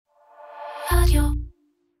רדיו.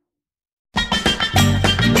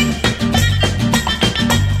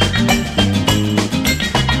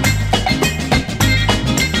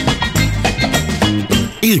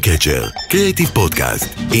 אירקצ'ר, קריאיטיב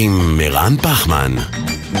פודקאסט, עם מירן פחמן.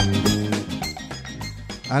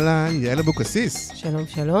 אהלן, יעל אבוקסיס. שלום,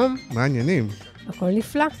 שלום. מה העניינים? הכל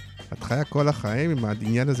נפלא. את חיה כל החיים עם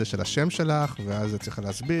העניין הזה של השם שלך, ואז את צריכה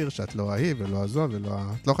להסביר שאת לא ההיא ולא הזו, את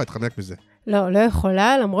לא יכולה להתחמק מזה. לא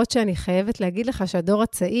יכולה, למרות שאני חייבת להגיד לך שהדור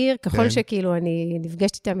הצעיר, ככל שכאילו אני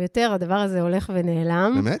נפגשת איתם יותר, הדבר הזה הולך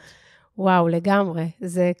ונעלם. באמת? וואו, לגמרי.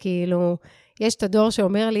 זה כאילו, יש את הדור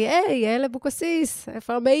שאומר לי, יעל אבוקסיס,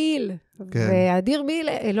 איפה המעיל? ואדיר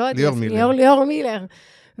מילר, לא אדיר, ליאור מילר.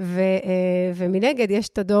 ומנגד יש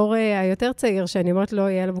את הדור היותר צעיר, שאני אומרת לו,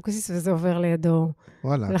 יעל אבוקסיס, וזה עובר לידו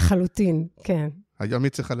לחלוטין, כן. היום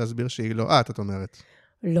היא צריכה להסביר שהיא לא את אומרת.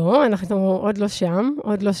 לא, אנחנו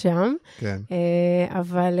עוד לא שם. כן.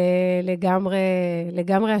 אבל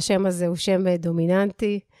לגמרי השם הזה הוא שם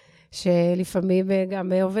דומיננטי, שלפעמים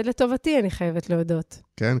גם עובד לטובתי, אני חייבת להודות.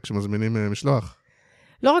 כן, כשמזמינים משלוח.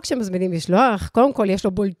 לא רק כשמזמינים משלוח, קודם כל יש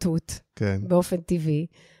לו בולטות, כן. באופן טבעי.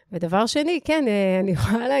 ודבר שני, כן, אני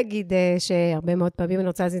יכולה להגיד שהרבה מאוד פעמים אני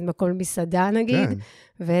רוצה להזין מקום מסעדה, נגיד, כן.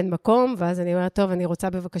 ואין מקום, ואז אני אומרת, טוב, אני רוצה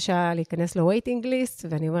בבקשה להיכנס ל-waiting list,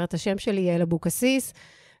 ואני אומרת, השם שלי יעל אבוקסיס,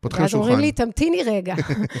 ואז אומרים לי, תמתיני רגע,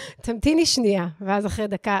 תמתיני שנייה, ואז אחרי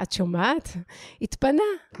דקה את שומעת, התפנה.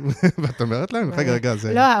 ואת אומרת להם, רגע,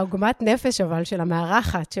 זה... לא, העוגמת נפש, אבל של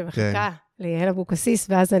המארחת שמחכה ליעל אבוקסיס,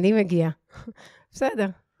 ואז אני מגיעה. בסדר,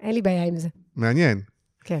 אין לי בעיה עם זה. מעניין.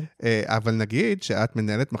 כן. אבל נגיד שאת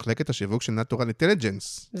מנהלת מחלקת השיווק של Natural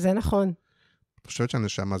Intelligence. זה נכון. את חושבת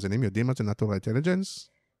שהמאזינים יודעים מה זה Natural Intelligence?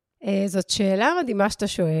 זאת שאלה מדהימה שאתה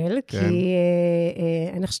שואל, כי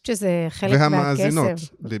אני חושבת שזה חלק מהכסף. והמאזינות,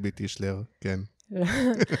 ליבי טישלר, כן.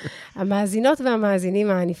 המאזינות והמאזינים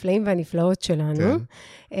הנפלאים והנפלאות שלנו.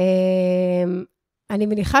 אני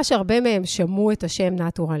מניחה שהרבה מהם שמעו את השם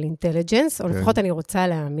Natural Intelligence, או לפחות אני רוצה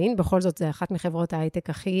להאמין, בכל זאת זה אחת מחברות ההייטק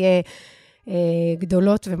הכי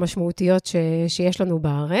גדולות ומשמעותיות שיש לנו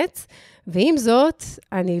בארץ. ועם זאת,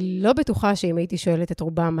 אני לא בטוחה שאם הייתי שואלת את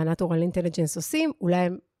רובם מה Natural Intelligence עושים, אולי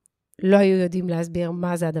הם לא היו יודעים להסביר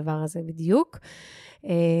מה זה הדבר הזה בדיוק.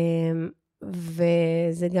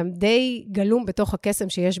 וזה גם די גלום בתוך הקסם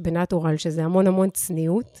שיש בנטורל, שזה המון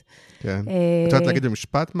צניעות. כן. את יודעת להגיד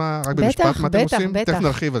במשפט מה, רק במשפט מה אתם עושים? תכף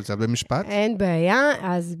נרחיב על זה, במשפט. אין בעיה,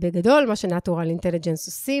 אז בגדול מה שנטורל אינטליג'נס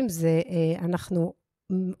עושים, זה אנחנו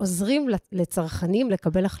עוזרים לצרכנים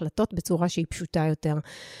לקבל החלטות בצורה שהיא פשוטה יותר.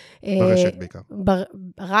 ברשת בעיקר.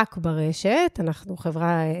 רק ברשת, אנחנו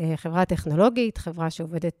חברה טכנולוגית, חברה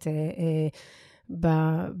שעובדת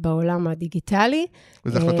בעולם הדיגיטלי.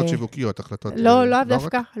 וזה החלטות שיווקיות, החלטות... לא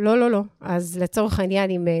דווקא, לא. אז לצורך העניין,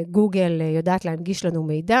 אם גוגל יודעת להנגיש לנו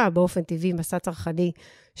מידע, באופן טבעי מסע צרכני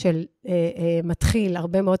של מתחיל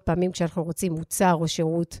הרבה מאוד פעמים כשאנחנו רוצים מוצר או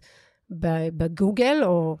שירות בגוגל,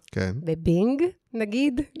 או בבינג,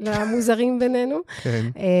 נגיד, למוזרים בינינו. כן.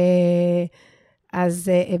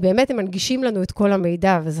 אז באמת הם מנגישים לנו את כל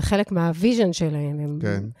המידע, וזה חלק מהוויז'ן שלהם.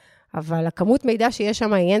 כן. אבל הכמות מידע שיש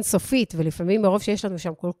שם היא אינסופית, ולפעמים מרוב שיש לנו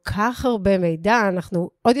שם כל כך הרבה מידע,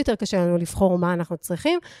 עוד יותר קשה לנו לבחור מה אנחנו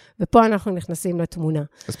צריכים, ופה אנחנו נכנסים לתמונה.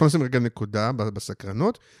 אז פה נשים רגע נקודה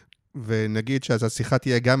בסקרנות, ונגיד שאז השיחה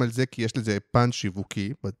תהיה גם על זה, כי יש לזה פן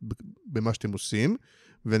שיווקי במה שאתם עושים,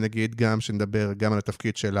 ונגיד גם שנדבר גם על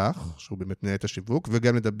התפקיד שלך, שהוא באמת מנהל את השיווק,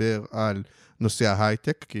 וגם נדבר על נושא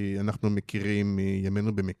ההייטק, כי אנחנו מכירים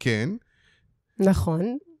מימינו במקן.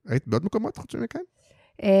 נכון. היית בעוד מקומות חוץ ממקן?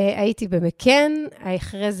 הייתי במקן,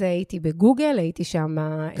 אחרי זה הייתי בגוגל, הייתי שם...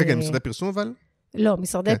 כן, משרדי פרסום אבל? לא,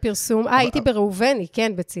 משרדי פרסום. הייתי בראובני,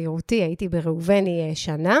 כן, בצעירותי, הייתי בראובני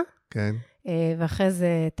שנה. כן. ואחרי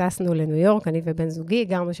זה טסנו לניו יורק, אני ובן זוגי,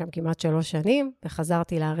 גרנו שם כמעט 3 שנים,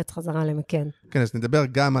 וחזרתי לארץ חזרה למקן. כן, אז נדבר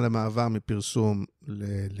גם על המעבר מפרסום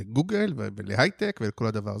לגוגל ולהייטק ולכל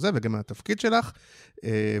הדבר הזה, וגם על התפקיד שלך,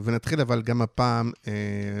 ונתחיל אבל גם הפעם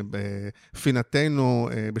בפינתנו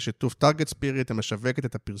בשיתוף טארגט ספיריט, המשווקת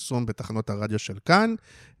את הפרסום בתחנות הרדיו של כאן,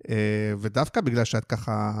 ודווקא בגלל שאת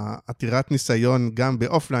ככה עתירת ניסיון גם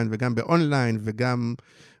באופליין וגם באונליין, וגם,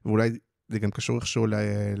 ואולי זה גם קשור איכשהו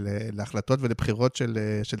להחלטות ולבחירות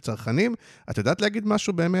של צרכנים. את יודעת להגיד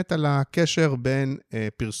משהו באמת על הקשר בין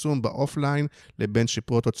פרסום באופליין לבין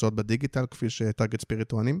שיפור תוצאות בדיגיטל, כפי שטארגט ספיריט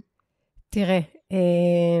טוענים? תראה,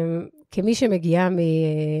 כמי שמגיעה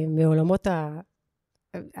מעולמות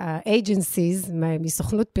ה-agencies,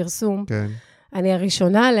 מסוכנות פרסום, כן. אני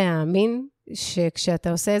הראשונה להאמין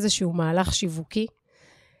שכשאתה עושה איזשהו מהלך שיווקי,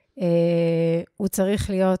 הוא צריך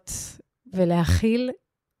להיות ולהכיל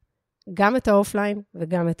גם את האופליין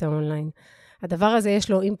וגם את האונליין. הדבר הזה יש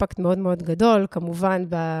לו אימפקט מאוד מאוד גדול, כמובן,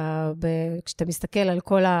 כשאתה מסתכל על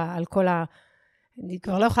כל אני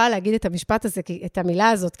כבר לא יכולה להגיד את המשפט הזה, את המילה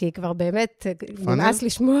הזאת, כי היא כבר באמת נמאס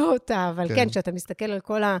לשמוע אותה, אבל כן, כשאתה מסתכל על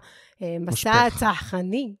כל המסע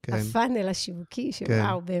הצרכני, הפאנל השיווקי,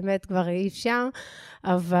 שוואו, באמת כבר אי אפשר,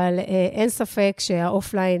 אבל אין ספק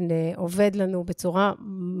שהאופליין עובד לנו בצורה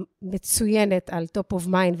מצוינת על top of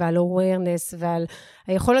mind ועל awareness, ועל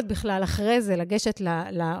היכולת בכלל אחרי זה לגשת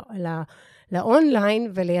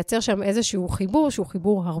לאונליין ולייצר שם איזשהו חיבור, שהוא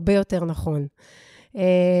חיבור הרבה יותר נכון.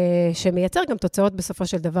 שמייצר גם תוצאות בסופו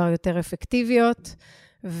של דבר יותר אפקטיביות,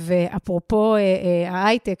 ואפרופו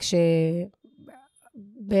ההייטק,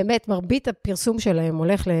 שבאמת מרבית הפרסום שלהם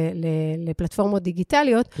הולך לפלטפורמות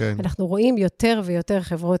דיגיטליות, כן. אנחנו רואים יותר ויותר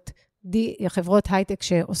חברות הייטק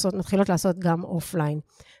שמתחילות לעשות גם אופליין,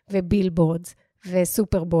 ובילבורדס,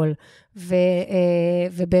 וסופרבול,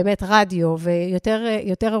 ובאמת רדיו,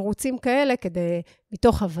 ויותר ערוצים כאלה,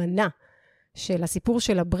 מתוך הבנה, שלסיפור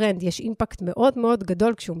של הברנד יש אימפקט מאוד מאוד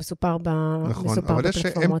גדול כשהוא מסופר בפלטפורמות הללו. נכון, אבל יש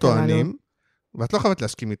שהם טוענים, ואת לא חייבת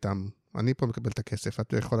להסכים איתם, אני פה מקבל את הכסף,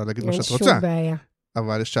 את יכולה להגיד מה שאת רוצה. אין שום בעיה.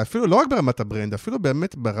 אבל שאפילו לא רק ברמת הברנד, אפילו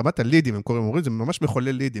באמת ברמת הלידים, הם אומרים, זה ממש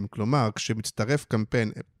מחולל לידים, כלומר, כשמצטרף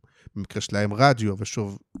קמפיין, במקרה שלהם רדיו,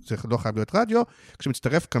 ושוב, זה לא חייב להיות רדיו,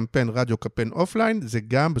 כשמצטרף קמפיין רדיו, קמפיין אופליין, זה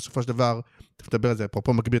גם בסופו של דבר, תדבר על זה,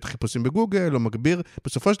 אפרופו מגביר את החיפושים בגוגל, או מגביר,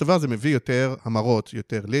 בסופו של דבר זה מביא יותר המרות,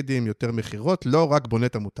 יותר לידים, יותר מחירות, לא רק בונה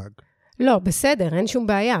את המותג. לא, בסדר, אין שום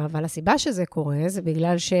בעיה, אבל הסיבה שזה קורה, זה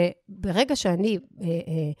בגלל שברגע שאני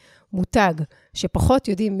מותג, שפחות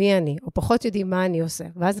יודעים מי אני, או פחות יודעים מה אני עושה,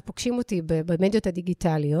 ואז פוגשים אותי במדיות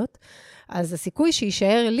הדיגיטליות, אז הסיכוי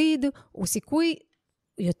שישאר ליד, הוא סיכוי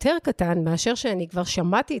יותר קטן, מאשר שאני כבר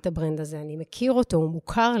שמעתי את הברנד הזה, אני מכיר אותו, הוא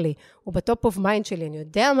מוכר לי, הוא בטופ אוף מיינד שלי, אני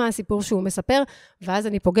יודע מה הסיפור שהוא מספר, ואז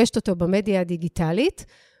אני פוגשת אותו במדיה הדיגיטלית,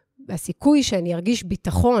 הסיכוי שאני ארגיש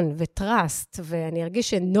ביטחון וטראסט, ואני ארגיש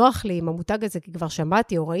שנוח לי עם המותג הזה, כי כבר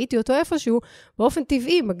שמעתי או ראיתי אותו איפשהו, באופן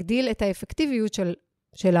טבעי מגדיל את האפקטיביות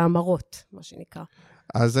של האמרות, מה שנקרא.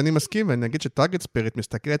 אז אני מסכים, ואני אגיד שטארגט ספיריט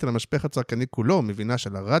מסתכלת על המשפך הצרכני כולו, מבינה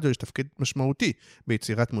שלרדיו יש תפקיד משמעותי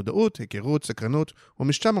ביצירת מודעות, היכרות, סקרנות,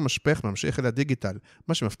 ומשם המשפך ממשיך אל הדיגיטל,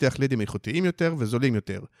 מה שמבטיח לידים איכותיים יותר וזולים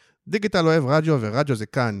יותר. דיגיטל אוהב רדיו, ורדיו זה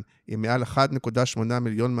כאן, עם מעל 1.8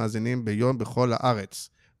 מיליון מאזינים ביום בכל הארץ.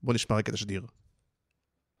 בוא נשמע רק את השדיר.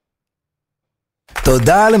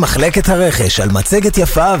 תודה למחלקת הרכש על מצגת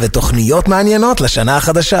יפה ותוכניות מעניינות לשנה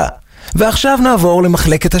החדשה. ועכשיו נעבור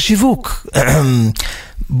למחלקת השיווק.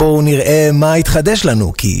 בואו נראה מה התחדש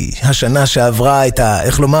לנו, כי השנה שעברה הייתה,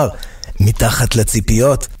 איך לומר, מתחת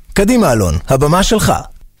לציפיות. קדימה אלון, הבמה שלך.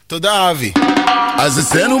 תודה אבי. אז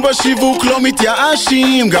אצלנו בשיווק לא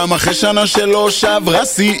מתייאשים, גם אחרי שנה שלא שברה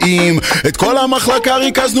שיאים. את כל המחלקה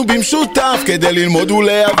ריכזנו במשותף, כדי ללמוד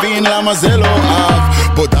ולהבין למה זה לא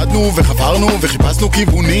אהב. בודדנו וחפרנו וחיפשנו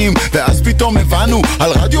כיוונים, ואז פתאום הבנו,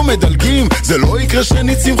 על רדיו מדלגים. זה לא יקרה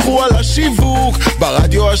שנצמחו על השיווק,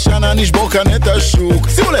 ברדיו השנה נשבור כאן את השוק.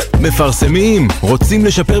 שימו לב. מפרסמים, רוצים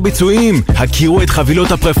לשפר ביצועים, הכירו את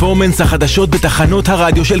חבילות הפרפורמנס החדשות בתחנות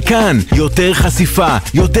הרדיו של כאן. יותר חשיפה,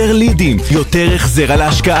 יותר לידים, יותר החזר על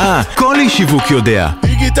ההשקעה. כל איש שיווק יודע.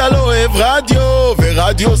 דיגיטל אוהב רדיו,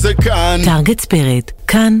 ורדיו זה כאן. טארגט ספיריט,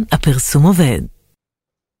 כאן הפרסום עובד.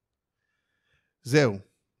 זהו,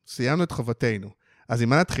 סיימנו את חובתנו. אז עם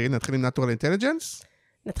מה נתחיל? נתחיל עם Natural Intelligence?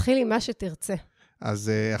 נתחיל עם מה שתרצה.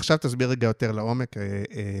 אז עכשיו תסביר רגע יותר לעומק.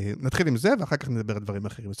 נתחיל עם זה, ואחר כך נדבר על דברים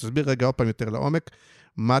אחרים. אז תסביר רגע עוד פעם יותר לעומק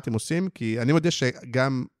מה אתם עושים, כי אני מודה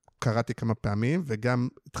שגם קראתי כמה פעמים, וגם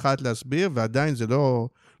התחלת להסביר, ועדיין זה לא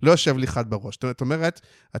יושב לי חד בראש. זאת אומרת,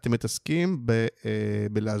 אתם מתעסקים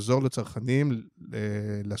בלעזור לצרכנים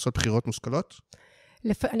לעשות בחירות מושכלות?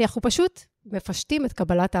 אנחנו פשוט מפשטים את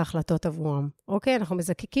קבלת ההחלטות עבורם, אוקיי? אנחנו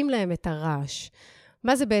מזקקים להם את הרעש.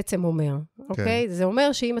 מה זה בעצם אומר, אוקיי? זה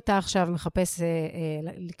אומר שאם אתה עכשיו מחפש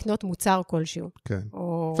לקנות מוצר כלשהו,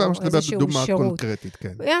 או איזשהו שירות. דוגמה קונקרטית,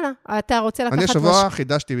 כן. יאללה, אתה רוצה לקחת... אני השבוע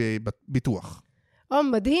חידשתי ביטוח.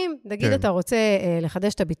 מדהים, נגיד אתה רוצה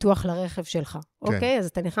לחדש את הביטוח לרכב שלך, אוקיי? אז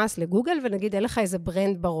אתה נכנס לגוגל ונגיד אין לך איזה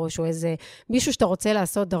ברנד בראש, או איזה מישהו שאתה רוצה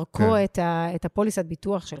לעשות דרכו את הפוליסת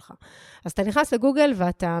ביטוח שלך. אז אתה נכנס לגוגל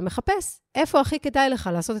ואתה מחפש איפה הכי כדאי לך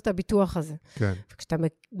לעשות את הביטוח הזה. וכשאתה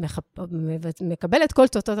מקבל את כל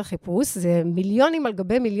תוצאות החיפוש, זה מיליונים על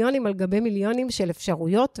גבי מיליונים על גבי מיליונים של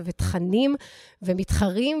אפשרויות ותכנים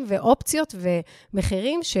ומתחרים ואופציות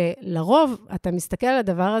ומחירים שלרוב אתה מסתכל על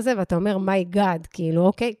הדבר הזה ואתה אומר, my God, כאילו,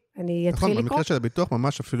 אוקיי, אני אתחיל לקרוא. נכון, במקרה של הביטוח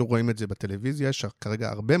ממש אפילו רואים את זה בטלוויזיה, יש כרגע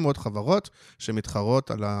הרבה מאוד חברות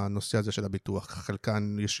שמתחרות על הנושא הזה של הביטוח,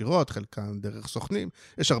 חלקן ישירות, חלקן דרך סוכנים,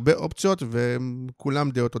 יש הרבה אופציות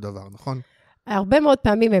וכולם די אותו דבר, נכון? הרבה מאוד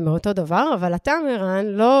פעמים הם אותו דבר, אבל אתה, ערן,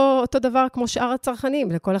 לא אותו דבר כמו שאר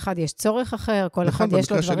הצרכנים. לכל אחד יש צורך אחר, כל אחד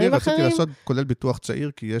יש לו דברים אחרים. רציתי לעשות כולל ביטוח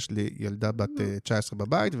צעיר, כי יש לי ילדה בת 19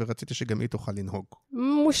 בבית, ורציתי שגם היא תוכל לנהוג.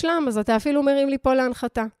 מושלם, אז אתה אפילו מרים לי פה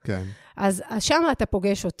להנחתה. כן. אז שם אתה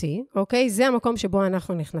פוגש אותי, אוקיי? זה המקום שבו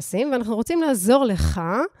אנחנו נכנסים, ואנחנו רוצים לעזור לך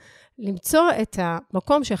למצוא את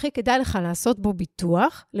המקום שהכי כדאי לך לעשות בו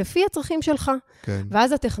ביטוח, לפי הצרכים שלך. כן.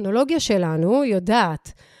 ואז הטכנולוגיה שלנו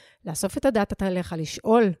יודעת לאסוף את הדאטה עליך,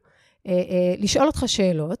 לשאול אותך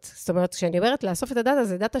שאלות. זאת אומרת, כשאני אומרת לאסוף את הדאטה,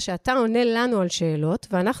 זה דאטה שאתה עונה לנו על שאלות,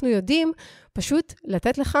 ואנחנו יודעים פשוט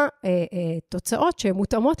לתת לך תוצאות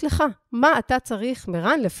שמותאמות לך. מה אתה צריך,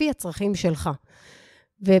 מרן, לפי הצרכים שלך.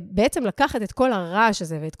 ובעצם לקחת את כל הרעש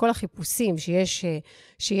הזה ואת כל החיפושים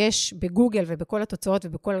שיש בגוגל ובכל התוצאות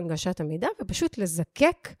ובכל הנגשת המידע, ופשוט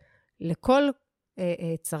לזקק לכל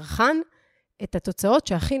צרכן את התוצאות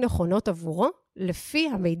שהכי נכונות עבורו, לפי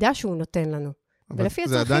המידע שהוא נותן לנו. ולפי הצרכים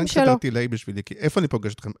שלו. זה עדיין קצת ערטילאי בשבילי, כי איפה אני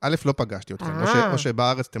פוגש אתכם? א', לא פגשתי אתכם, או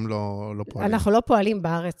שבארץ אתם לא פועלים. אנחנו לא פועלים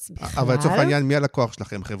בארץ בכלל. אבל לצורך העניין, מי הלקוח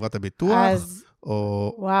שלכם? חברת הביטוח?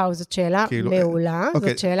 וואו, זאת שאלה מעולה.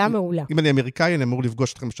 זאת שאלה מעולה. אם אני אמריקאי, אני אמור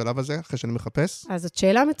לפגוש אתכם בשלב הזה, אחרי שאני מחפש? אז זאת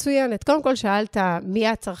שאלה מצוינת. קודם כל שאלת,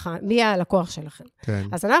 מי הלקוח שלכם? כן.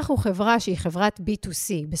 אז אנחנו חברה שהיא חברת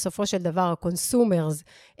B2C. בסופו של דבר, ה-consumers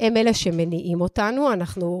הם אלה שמניעים אותנו.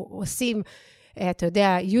 אנחנו עושים, אתה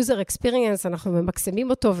יודע, user experience, אנחנו ממקסמים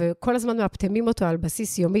אותו, וכל הזמן מאפטמים אותו על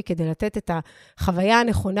בסיס יומי, כדי לתת את החוויה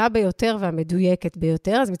הנכונה ביותר והמדויקת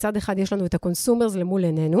ביותר. אז מצד אחד יש לנו את ה-consumers למול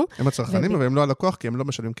עינינו. הם הצרכנים, אבל הם לא הלקוח, כי הם לא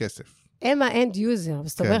משלמים כסף. הם ה-end user.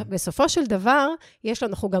 זאת אומרת, בסופו של דבר,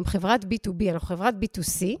 אנחנו גם חברת B2B, אנחנו חברת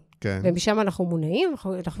B2C, ומשם אנחנו מונעים,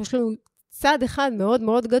 יש לנו צד אחד מאוד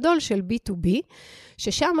מאוד גדול של B2B,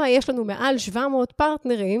 ששם יש לנו מעל 700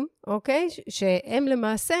 פרטנרים, אוקיי? שהם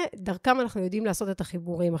למעשה, דרכם אנחנו יודעים לעשות את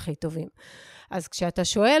החיבורים הכי טובים. אז כשאתה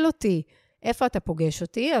שואל אותי, איפה אתה פוגש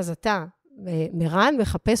אותי, אז אתה, מרן,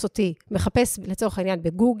 מחפש לצורך העניין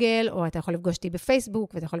בגוגל, או אתה יכול לפגוש אותי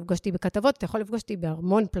בפייסבוק, ואתה יכול לפגוש אותי בכתבות, אתה יכול לפגוש אותי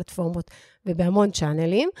בהמון פלטפורמות ובהמון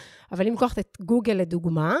צ'אנלים, אבל אם לקחת את גוגל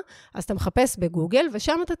לדוגמה, אז אתה מחפש בגוגל,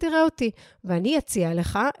 ושם אתה תראה אותי, ואני אציע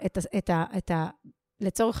לך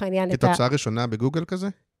לצורך העניין, כתוצאה ראשונה בגוגל כזה?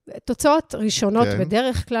 תוצאות ראשונות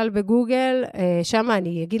בדרך כלל בגוגל, שם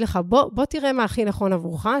אני אגיד לך, בוא תראה מה הכי נכון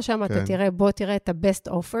עבורך, שם אתה תראה, בוא תראה את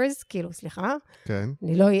ה-best offers, כאילו, סליחה,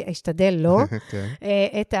 אני לא אשתדל, לא,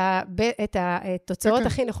 את התוצאות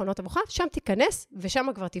הכי נכונות עבורך, שם תיכנס, ושם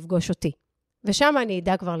כבר תפגוש אותי, ושם אני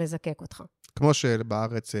אדע כבר לזקק אותך. כמו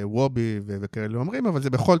שבארץ וובי וכאלה אומרים, אבל זה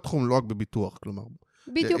בכל תחום, לא רק בביטוח, כלומר.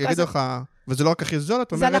 בדיוק. יגיד לך, וזה לא רק הכי זול,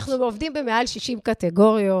 את אומרת? אנחנו עובדים במעל 60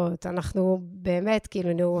 קטגוריות, אנחנו באמת,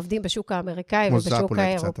 כאילו, עובדים בשוק האמריקאי ובשוק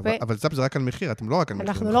האירופאי. אבל זאפ זה רק על מחיר, אתם לא רק על מחיר,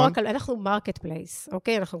 נכון? אנחנו לא רק על, אנחנו מרקט פלייס,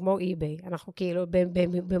 אוקיי? אנחנו כמו אי-ביי, אנחנו כאילו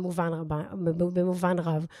במובן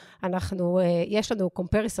רב. יש לנו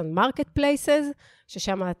comparison market places,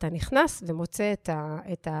 ששם אתה נכנס ומוצא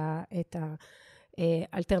את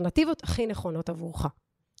האלטרנטיבות הכי נכונות עבורך.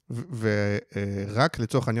 ורק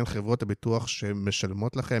לצורך העניין חברות הביטוח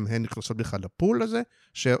שמשלמות לכם, הן נכנסות בכלל לפול הזה,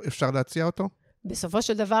 שאפשר להציע אותו? בסופו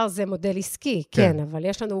של דבר זה מודל עסקי, כן, אבל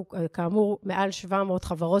יש לנו כאמור מעל 700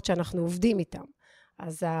 חברות שאנחנו עובדים איתן.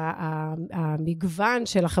 אז המגוון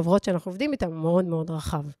של החברות שאנחנו עובדים איתן מאוד מאוד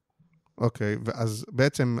רחב. אוקיי, ואז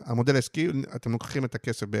בעצם המודל העסקי, אתם לוקחים את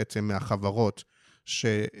הכסף בעצם מהחברות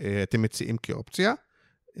שאתם מציעים כאופציה,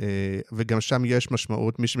 וגם שם יש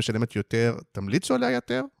משמעות, מי שמשלמת יותר, תמליצו עליה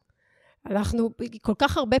יותר? אנחנו, כל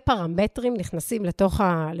כך הרבה פרמטרים נכנסים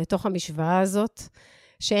לתוך המשוואה הזאת,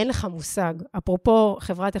 שאין לך מושג. אפרופו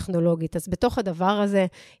חברה טכנולוגית, אז בתוך הדבר הזה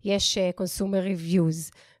יש consumer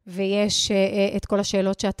reviews, ויש את כל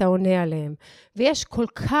השאלות שאתה עונה עליהן, ויש כל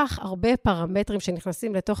כך הרבה פרמטרים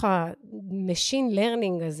שנכנסים לתוך ה-machine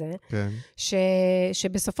learning הזה, כן.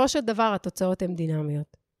 שבסופו של דבר התוצאות הן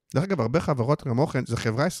דינמיות. דרך אגב, הרבה חברות כמוכן, זה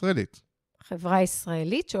חברה ישראלית. חברה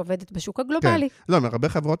ישראלית שעובדת בשוק הגלובלי. כן. לא, הרבה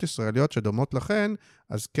חברות ישראליות שדומות לכן,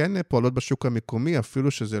 אז כן פועלות בשוק המקומי,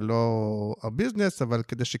 אפילו שזה לא הביזנס, אבל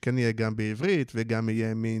כדי שכן יהיה גם בעברית, וגם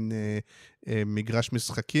יהיה מין מגרש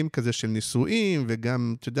משחקים כזה של ניסויים,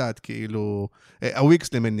 וגם, את יודעת, כאילו,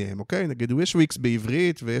 הוויקס למיניהם, אוקיי? נגיד, יש וויקס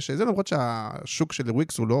בעברית, ויש זה, למרות שהשוק של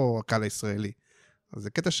וויקס הוא לא הקהל הישראלי. אז זה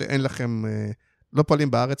קטע שאין לכם... לא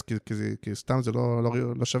פועלים בארץ, כי סתם זה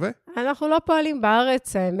לא שווה? אנחנו לא פועלים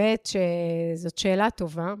בארץ, האמת שזאת שאלה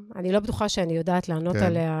טובה. אני לא בטוחה שאני יודעת לענות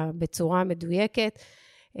עליה בצורה מדויקת.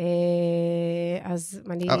 אז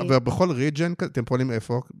אני... ובכל ריג'ן, אתם פועלים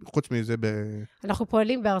איפה? חוץ מזה אנחנו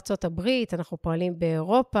פועלים בארצות הברית, אנחנו פועלים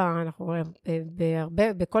באירופה, אנחנו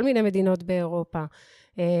בכל מיני מדינות באירופה.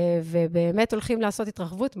 ובאמת הולכים לעשות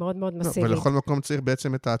התרחבות מאוד מאוד מסיבית. ולכל מקום צריך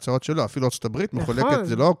בעצם את ההצעות שלו, אפילו ארצות הברית מחולקת,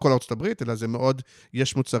 זה לא כל ארצות הברית, אלא זה מאוד,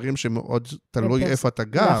 יש מוצרים שמאוד תלוי איפה אתה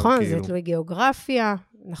גר. נכון, זה תלוי גיאוגרפיה,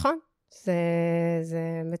 נכון, זה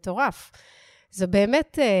מטורף. זה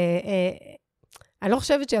באמת, אני לא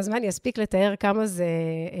חושבת שהזמן יספיק לתאר כמה זה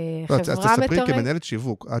חברה מטורפת. אז תספרי כמנהלת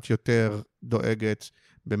שיווק, את יותר דואגת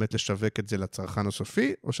באמת לשווק את זה לצרכן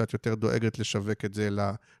הסופי, או שאת יותר דואגת לשווק את זה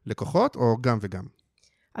ללקוחות, או גם וגם?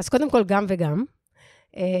 אז קודם כל גם וגם.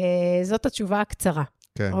 זאת התשובה הקצרה,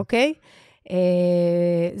 אוקיי?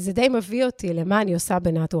 זה די מביא אותי למה אני עושה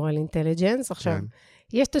בנטורל אינטליג'נס. עכשיו,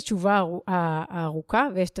 יש את התשובה הארוכה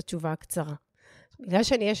ויש את התשובה הקצרה. בגלל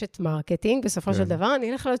שאני אשת מרקטינג, בסופו של דבר,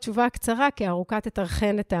 אני אלך לתשובה הקצרה, כי הארוכה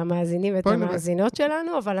תתרחן את המאזינים ואת המאזינות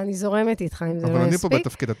שלנו, אבל אני זורמת איתך, אם זה לא יספיק. אבל אני פה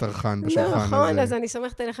בתפקיד התרחן בשולחן הזה. נכון, אז אני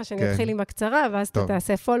סומכת עליך שאני אתחיל עם הקצרה, ואז אתה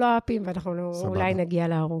תעשה פולו-אפים, ואנחנו אולי נגיע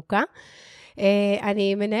לארוכה.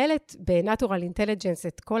 אני מנהלת בנטורל אינטליג'נס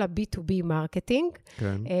את כל ה-B2B מרקטינג.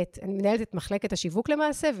 אני מנהלת את מחלקת השיווק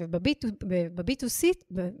למעשה, וב-B2C,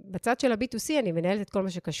 בצד של ה-B2C, אני מנהלת את כל מה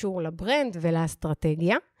שקשור לברנד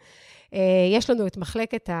ולאסטרטגיה. יש לנו את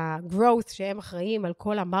מחלקת ה-growth, שהם אחראים על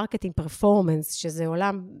כל המרקטינג פרפורמנס, שזה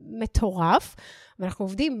עולם מטורף, ואנחנו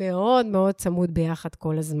עובדים מאוד מאוד צמוד ביחד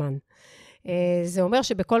כל הזמן. זה אומר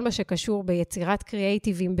שבכל מה שקשור ביצירת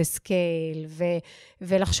קריאייטיבים בסקייל,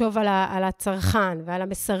 ולחשוב על הצרכן ועל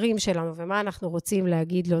המסרים שלנו, ומה אנחנו רוצים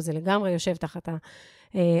להגיד לו, זה לגמרי יושב תחת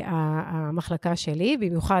המחלקה שלי,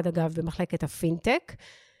 במיוחד אגב במחלקת הפינטק,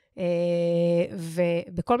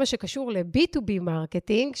 ובכל מה שקשור ל-B2B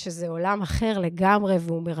מרקטינג, שזה עולם אחר לגמרי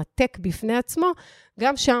והוא מרתק בפני עצמו,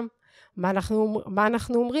 גם שם, מה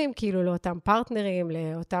אנחנו אומרים, כאילו לאותם פרטנרים,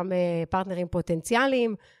 לאותם פרטנרים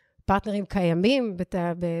פוטנציאליים, פרטנרים קיימים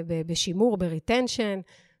בשימור, בריטנשן,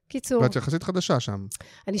 קיצור. ואת יחסית חדשה שם.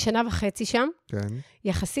 אני 1.5 שנה שם, כן.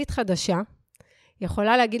 יחסית חדשה,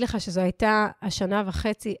 יכולה להגיד לך שזו הייתה 1.5 שנה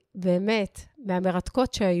באמת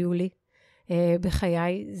מהמרתקות שהיו לי,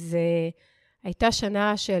 בחיי, זה הייתה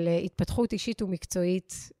שנה של התפתחות אישית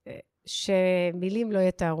ומקצועית, שמילים לא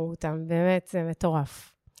יתארו אותם, באמת זה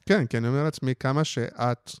מטורף. כן, כי אני אומר לעצמי כמה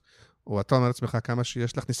שאת, או אתה אומר לעצמך כמה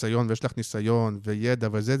שיש לך ניסיון, ויש לך ניסיון וידע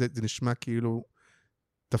וזה, זה נשמע כאילו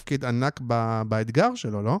תפקיד ענק באתגר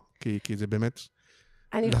שלו, לא? כי זה באמת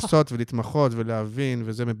לעשות ולהתמחות ולהבין,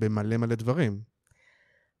 וזה במלא מלא דברים.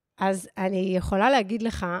 אז אני יכולה להגיד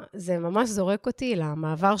לך, זה ממש זורק אותי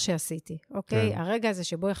למעבר שעשיתי, אוקיי? הרגע הזה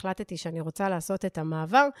שבו החלטתי שאני רוצה לעשות את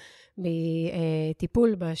המעבר,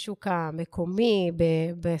 מטיפול בשוק המקומי,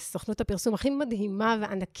 בסוכנות הפרסום הכי מדהימה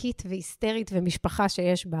וענקית והיסטרית ומשפחה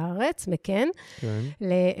שיש בארץ, מכן,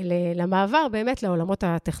 למעבר באמת לעולמות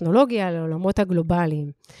הטכנולוגיה, לעולמות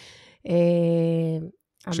הגלובליים.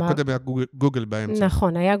 שקודם היה גוגל באמצע.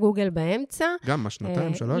 נכון, היה גוגל באמצע. גם מה,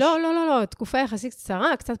 2, 3? לא, תקופה יחסית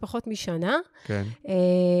קצרה, קצת פחות משנה. כן.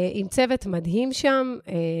 עם צוות מדהים שם,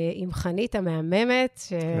 עם חנית המהממת.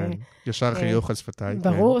 כן, ישר חיוך על שפתיי.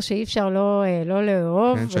 ברור שאי אפשר לא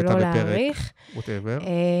לאהוב ולא להעריך. whatever,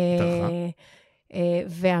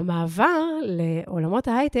 והמעבר לעולמות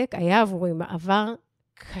ההייטק היה עבורי מעבר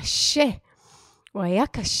קשה. הוא היה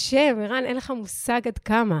קשה, מירן, אין לך מושג עד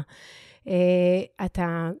כמה.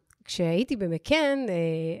 כשהייתי במקן,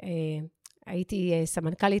 הייתי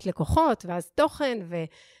סמנכ"לית לקוחות, ואז תוכן, וזו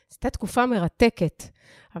הייתה תקופה מרתקת.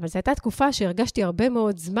 אבל זו הייתה תקופה שהרגשתי הרבה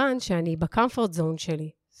מאוד זמן שאני בקומפורט זון שלי.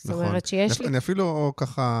 זאת אומרת שיש לי... אני אפילו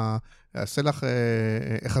ככה אעשה לך,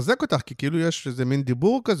 אחזק אותך, כי כאילו יש איזה מין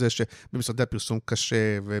דיבור כזה, שבמשרדי הפרסום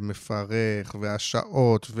קשה ומפרך,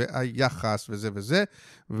 והשעות, והיחס וזה וזה,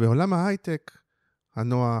 ועולם ההייטק,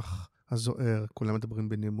 הנוח, הזוהר, כולם מדברים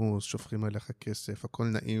בנימוס, שופכים עליך כסף, הכל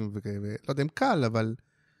נעים, ולא יודע אם קל, אבל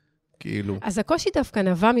כאילו... אז הקושי דווקא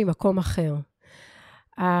נבע ממקום אחר.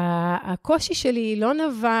 הקושי שלי לא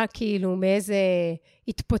נבע כאילו מאיזה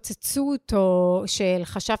התפוצצות, או של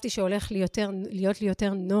חשבתי שהולך להיות לי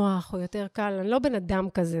יותר נוח, או יותר קל. אני לא בן אדם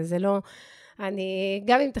כזה, זה לא... אני,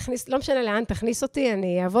 גם אם תכניס, לא משנה לאן תכניס אותי,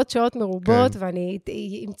 אני אעבוד שעות מרובות, ואני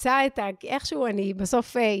אמצא את איכשהו אני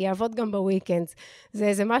בסוף יעבוד גם בוויקנד.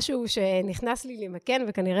 זה משהו שנכנס לי למקן,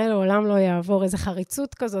 וכנראה לעולם לא יעבור, איזו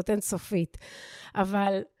חריצות כזאת אינסופית.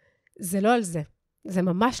 אבל זה לא על זה. זה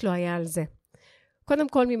ממש לא היה על זה. קודם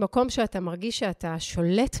כל, ממקום שאתה מרגיש שאתה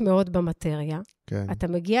שולט מאוד במטריה, אתה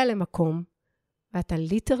מגיע למקום, ואתה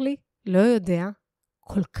ליטרלי לא יודע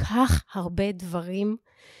כל כך הרבה דברים,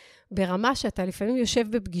 ברמה שאתה לפעמים יושב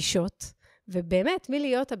בפגישות, ובאמת, מי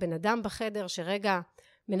להיות הבן אדם בחדר שרגע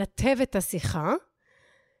מנתב את השיחה,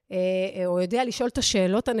 או יודע לשאול את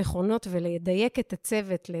השאלות הנכונות ולדייק את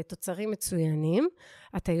הצוות לתוצרים מצוינים,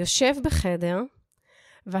 אתה יושב בחדר,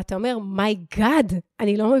 ואתה אומר, my God,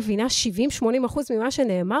 אני לא מבינה 70-80% ממה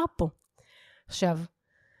שנאמר פה. עכשיו,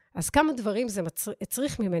 אז כמה דברים זה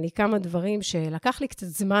הצריך ממני, כמה דברים שלקח לי קצת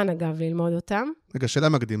זמן, אגב, ללמוד אותם. רגע, שאלה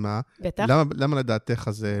מקדימה. בטח. למה לדעתך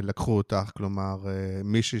הזה לקחו אותך, כלומר,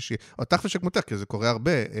 מישהי אותך ושכמותך, כי זה קורה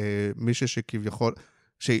הרבה, מישהי שכביכול,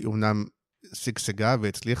 שהיא אומנם סגסגה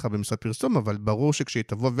והצליחה במשרד פרסום, אבל ברור שכשהיא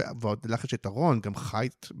תבוא, ועוד לך יש יתרון, גם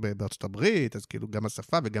חיית בארצות הברית, אז כאילו גם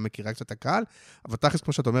השפה וגם מכירה קצת הקהל, אבל תכלס,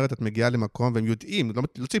 כמו שאת אומרת, את מגיעה למקום והם יודעים,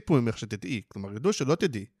 לא ציפו ממך שתדעי, כלומר, ידעו שלא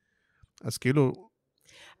תדעי. אז כאילו...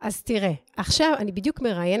 אז תראה, עכשיו, אני בדיוק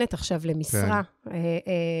מראיינת עכשיו למשרה,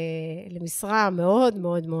 למשרה מאוד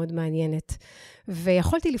מאוד מאוד מעניינת,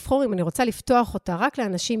 ויכולתי לבחור אם אני רוצה לפתוח אותה רק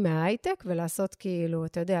לאנשים מההייטק, ולעשות כאילו,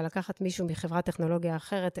 אתה יודע, לקחת מישהו מחברת טכנולוגיה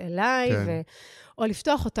אחרת אליי, או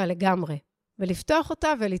לפתוח אותה לגמרי, ולפתוח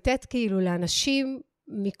אותה ולתת כאילו לאנשים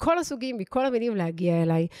מכל הסוגים, מכל המינים להגיע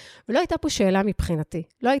אליי, ולא הייתה פה שאלה מבחינתי,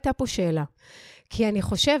 לא הייתה פה שאלה, כי אני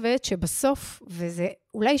חושבת שבסוף, וזה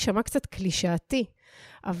אולי יישמע קצת קלישאתי,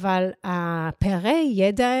 אבל הפערי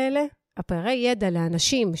ידע האלה, הפערי ידע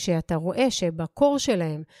לאנשים שאתה רואה שבקור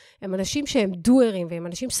שלהם, הם אנשים שהם דוארים, והם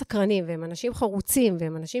אנשים סקרנים, והם אנשים חרוצים,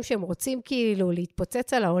 והם אנשים שהם רוצים כאילו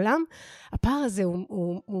להתפוצץ על העולם, הפער הזה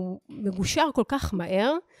הוא מגושר כל כך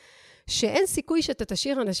מהר, שאין סיכוי שאתה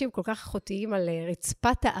תשאיר אנשים כל כך איכותיים על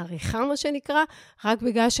רצפת העריכה, מה שנקרא, רק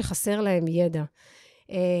בגלל שחסר להם ידע.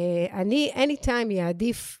 אני anytime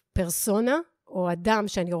יעדיף פרסונה, או אדם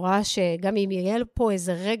שאני רואה שגם אם יהיה פה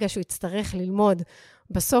איזה רגע שהוא יצטרך ללמוד,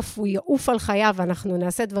 בסוף הוא יעוף על חייו, ואנחנו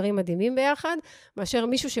נעשה דברים מדהימים ביחד, מאשר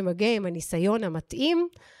מישהו שמגיע עם הניסיון המתאים,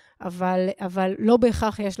 אבל לא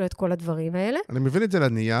בהכרח יש לו את כל הדברים האלה. אני מבין את זה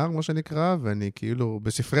לנייר, מה שנקרא, ואני כאילו,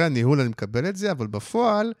 בספרי הניהול אני מקבל את זה, אבל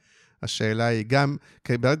בפועל, השאלה היא גם,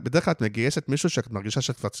 כי בדרך כלל את מגייסת מישהו שאת מרגישה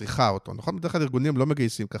שאת כבר צריכה אותו, נכון? בדרך כלל ארגונים לא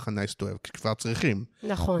מגייסים ככה nice to have, כי כבר צריכים.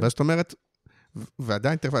 נכון. ואז זאת אומרת,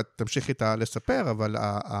 ועדיין תמשיך איתה לספר, אבל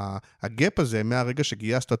הגאפ הזה, מהרגע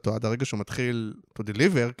שגייסת אותו, עד הרגע שהוא מתחיל to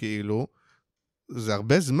deliver, כאילו, זה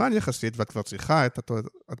הרבה זמן יחסית, ואת כבר צריכה, את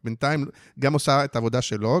בינתיים גם עושה את העבודה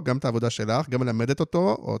שלו, גם את העבודה שלך, גם מלמדת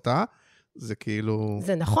אותו או אותה, זה כאילו...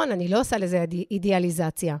 זה נכון, אני לא עושה לזה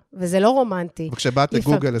אידיאליזציה, וזה לא רומנטי. וכשבאת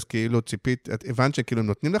לגוגל, אז כאילו ציפית, את הבנת שכאילו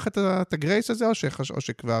נותנים לך את הגרייס הזה, או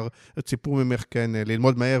שכבר ציפו ממך כן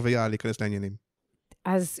ללמוד מהר להיכנס לעניינים?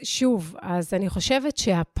 אז שוב, אז אני חושבת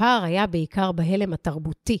שהפער היה בעיקר בהלם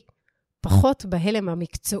התרבותי, פחות בהלם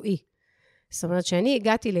המקצועי. זאת אומרת שאני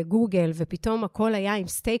הגעתי לגוגל, ופתאום הכל היה עם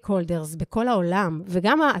סטייק הולדרס בכל העולם,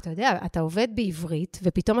 וגם, אתה יודע, אתה עובד בעברית,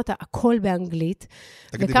 ופתאום אתה הכל באנגלית.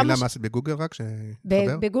 תגידי מילה מה עשית בגוגל רק,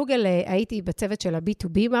 שתחבר? בגוגל הייתי בצוות של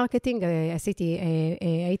ה-B2B מרקטינג,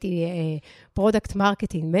 הייתי פרודקט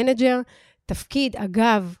מרקטינג מנג'ר, תפקיד,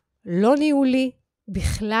 אגב, לא ניהולי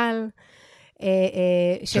בכלל,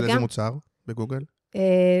 של איזה מוצר בגוגל?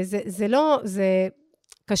 זה לא, זה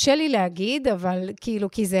קשה לי להגיד, אבל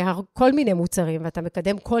כאילו, כי זה כל מיני מוצרים, ואתה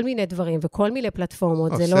מקדם כל מיני דברים, וכל מיני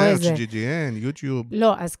פלטפורמות, זה לא איזה... סרצ', GGN, יוטיוב.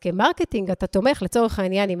 לא, אז כמרקטינג, אתה תומך לצורך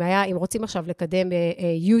העניין, אם רוצים עכשיו לקדם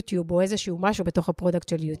יוטיוב, או איזשהו משהו בתוך הפרודקט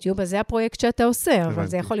של יוטיוב, אז זה הפרויקט שאתה עושה, אבל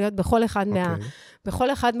זה יכול להיות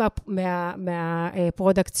בכל אחד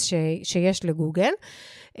מהפרודקט שיש לגוגל.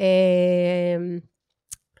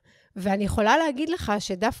 ואני יכולה להגיד לך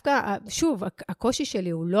שדווקא, שוב, הקושי שלי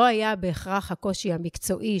הוא לא היה בהכרח הקושי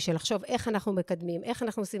המקצועי של לחשוב איך אנחנו מקדמים, איך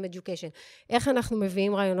אנחנו עושים education, איך אנחנו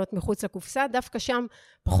מביאים רעיונות מחוץ לקופסה, דווקא שם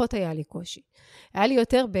פחות היה לי קושי. היה לי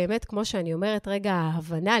יותר באמת, כמו שאני אומרת, רגע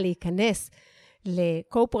ההבנה להיכנס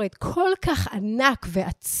לקורפורייט כל כך ענק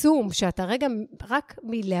ועצום, שאתה רגע רק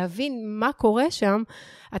מלהבין מה קורה שם,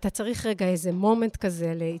 אתה צריך רגע איזה מומנט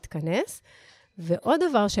כזה להתכנס. ועוד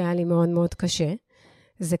דבר שהיה לי מאוד מאוד קשה,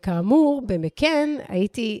 זה כאמור, במקן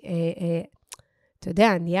הייתי, אתה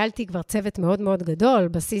יודע, ניהלתי כבר צוות מאוד מאוד גדול,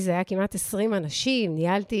 בסיס זה היה כמעט 20 אנשים,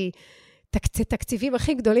 ניהלתי תקציבים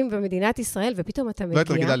הכי גדולים במדינת ישראל, ופתאום אתה מגיע... לא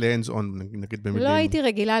היית רגילה ל-hands on, נגיד במילים. לא הייתי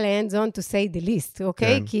רגילה ל-hands on to say the least,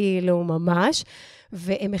 אוקיי? כן. כאילו ממש,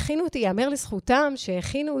 והם הכינו אותי, יאמר לזכותם,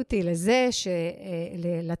 שהכינו אותי לזה,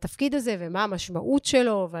 לתפקיד הזה, ומה המשמעות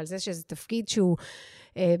שלו, ועל זה שזה תפקיד שהוא,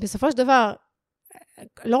 בסופו של דבר,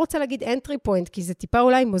 לא רוצה להגיד entry point, כי זה טיפה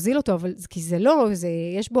אולי מוזיל אותו, אבל כי זה לא,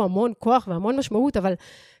 יש בו המון כוח והמון משמעות, אבל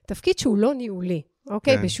תפקיד שהוא לא ניהולי,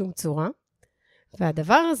 אוקיי? כן. בשום צורה.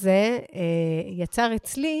 והדבר הזה יצר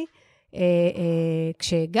אצלי,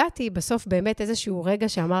 כשהגעתי, בסוף באמת איזשהו רגע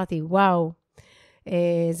שאמרתי, וואו,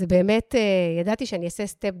 זה באמת, ידעתי שאני אעשה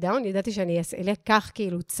סטפ דאון, ידעתי שאני אלך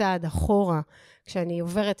כאילו צעד אחורה, כשאני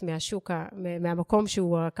עוברת מהשוק, מהמקום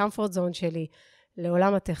שהוא ה-comfort zone שלי,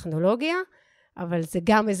 לעולם הטכנולוגיה, אבל זה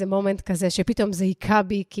גם איזה מומנט כזה, שפתאום זה יקע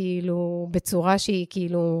בי, כאילו, בצורה שהיא,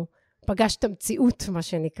 כאילו, פגש את המציאות, מה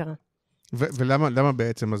שנקרא. ולמה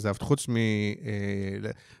בעצם עזבת? חוץ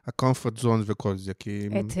מה-comfort zone וכל זה, כי...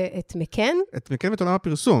 את מקן? את מקן ואת עולם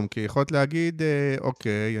הפרסום, כי יכולת להגיד,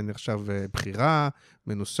 אוקיי, אני עכשיו בחירה,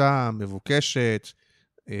 מנוסה, מבוקשת,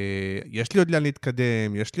 יש לי עוד לאן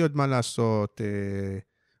להתקדם, יש לי עוד מה לעשות,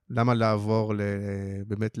 למה לעבור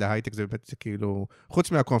באמת להייטק, זה באמת כאילו,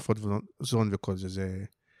 חוץ מה-comfort zone וכל זה, זה...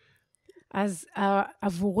 אז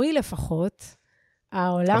עבורי לפחות,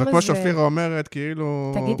 העולם הזה... אבל כמו שפירה אומרת,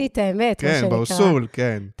 כאילו... תגידי את האמת, מה שנקרא. כן, באוסול,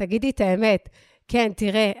 כן. תגידי את האמת. כן,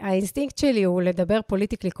 תראה, האינסטינקט שלי הוא לדבר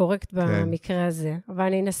פוליטיקלי קורקט במקרה הזה, אבל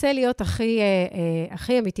אני אנסה להיות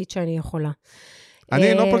הכי אמיתית שאני יכולה.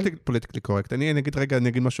 אני לא פוליטיקלי קורקט, אני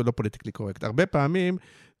אגיד משהו לא פוליטיקלי קורקט. הרבה פעמים,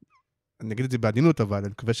 אני אגיד את זה בעדינות, אבל אני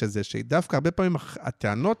מקווה שזה, שדווקא הרבה פעמים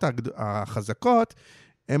הטענות החזקות,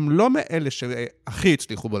 הם לא מאלה שהכי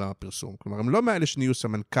הצליחו בעולם הפרסום. כלומר, הם לא מאלה שנהיו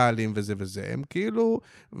סמנכ"לים וזה וזה. הם כאילו,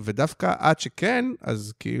 ודווקא עד שכן,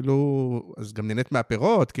 אז כאילו, אז גם נהנית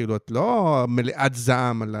מהפירות, כאילו, את לא מלאת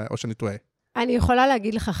זעם, או שאני טועה. אני יכולה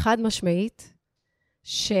להגיד לך חד משמעית,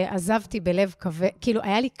 שעזבתי בלב כבד, כאילו,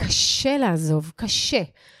 היה לי קשה לעזוב, קשה.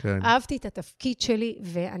 כן. אהבתי את התפקיד שלי,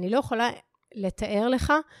 ואני לא יכולה לתאר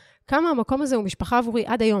לך כמה המקום הזה הוא משפחה עבורי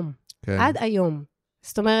עד היום. כן. עד היום.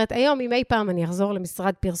 זאת אומרת, היום אם אי פעם אני אחזור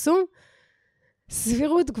למשרד פרסום,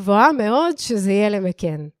 סבירות גבוהה מאוד שזה יהיה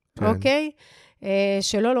למקן, כן. אוקיי?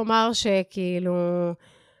 שלא לומר שכאילו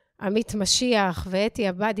עמית משיח ואתי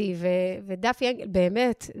עבדי ודפי אנגל,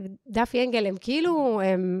 באמת, דפי אנגל הם כאילו,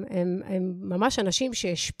 הם ממש אנשים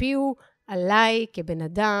שהשפיעו עליי כבן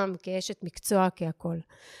אדם, כאשת מקצוע, כהכל.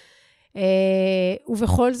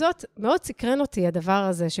 ובכל זאת, מאוד סקרן אותי הדבר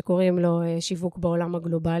הזה שקוראים לו שיווק בעולם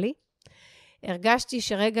הגלובלי. הרגשתי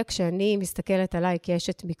שרגע כשאני מסתכלת עליי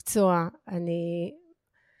כאשת מקצוע,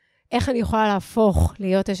 איך אני יכולה להפוך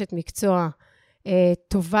להיות אשת מקצוע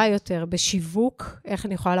טובה יותר בשיווק, איך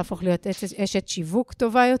אני יכולה להפוך להיות אשת שיווק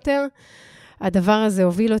טובה יותר, הדבר הזה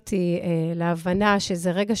הוביל אותי להבנה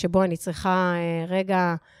שזה רגע שבו אני צריכה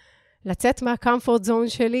רגע לצאת מהקומפורט זון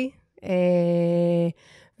שלי,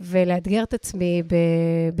 ולאתגר את עצמי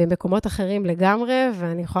במקומות אחרים לגמרי,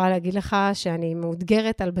 ואני יכולה להגיד לך שאני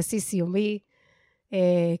מאותגרת על בסיס יומי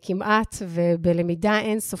כמעט, ובלמידה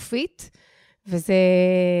אינסופית, וזה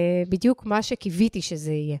בדיוק מה שקיוויתי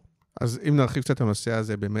שזה יהיה. אז אם נרחיב קצת את הנושא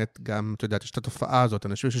הזה, באמת גם, אתה יודעת, יש את התופעה הזאת,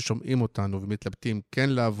 אנשים ששומעים אותנו ומתלבטים כן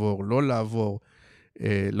לעבור, לא לעבור,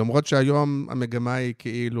 למרות שהיום המגמה היא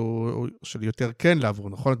כאילו של יותר כן לעבור,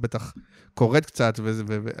 נכון? את בטח קוראת קצת,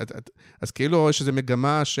 אז כאילו יש איזו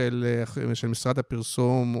מגמה של משרד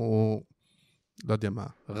הפרסום, הוא לא יודע מה,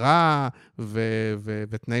 רע,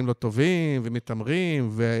 ותנאים לא טובים,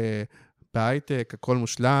 ומתאמרים, ובהייטק הכל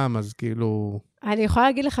מושלם, אז כאילו... אני יכולה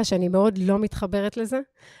להגיד לך שאני מאוד לא מתחברת לזה.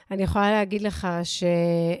 אני יכולה להגיד לך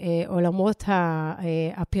שעולמות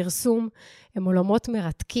הפרסום הם עולמות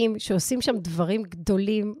מרתקים, שעושים שם דברים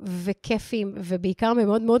גדולים וכיפים, ובעיקר הם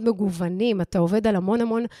מאוד מאוד מגוונים. אתה עובד על המון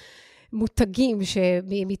המון מותגים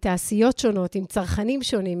מתעשיות שונות, עם צרכנים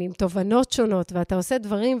שונים, עם תובנות שונות, ואתה עושה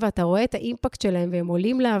דברים ואתה רואה את האימפקט שלהם, והם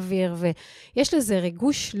עולים לאוויר, ויש לזה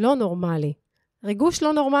ריגוש לא נורמלי. ריגוש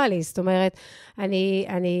לא נורמלי, זאת אומרת,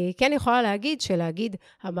 אני כן יכולה להגיד שלהגיד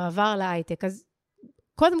המעבר להייטק, אז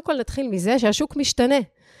קודם כל נתחיל מזה שהשוק משתנה.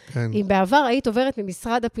 כן. אם בעבר היית עוברת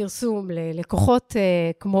ממשרד הפרסום ללקוחות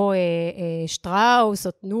כמו שטראוס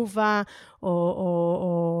או תנובה,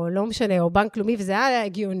 או לא משנה, או בנק לאומי, וזה היה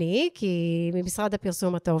הגיוני, כי ממשרד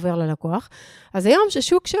הפרסום אתה עובר ללקוח. אז היום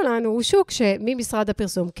ששוק שלנו הוא שוק שממשרד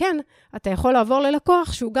הפרסום, כן, אתה יכול לעבור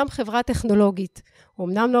ללקוח שהוא גם חברה טכנולוגית. הוא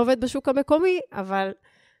אמנם לא עובד בשוק המקומי, אבל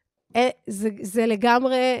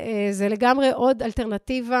זה לגמרי עוד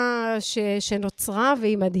אלטרנטיבה שנוצרה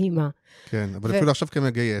והיא מדהימה. כן, אבל אפילו עכשיו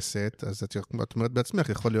כמגייסת, אז את אומרת בעצמך,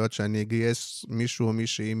 יכול להיות שאני אגייס מישהו או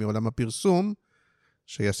מישהי מעולם הפרסום,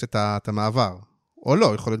 שיעשה את המעבר. או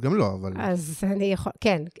לא, יכול להיות גם לא, אבל... אז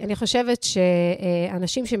אני חושבת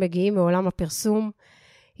שאנשים שמגיעים מעולם הפרסום,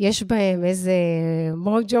 יש בהם איזה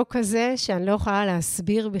מוג'ו כזה, שאני לא יכולה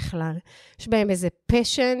להסביר בכלל. יש בהם איזה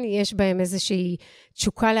פשן, יש בהם איזושהי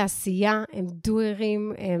תשוקה לעשייה, הם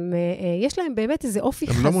דוארים, יש להם באמת איזה אופי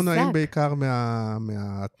חזק. הם לא מונעים בעיקר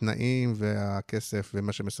מהתנאים והכסף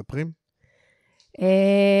ומה שמספרים?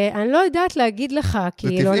 אני לא יודעת להגיד לך,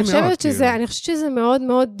 כאילו, אני חושבת שזה מאוד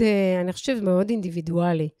מאוד, אני חושבת שזה מאוד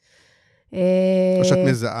אינדיבידואלי. או שאת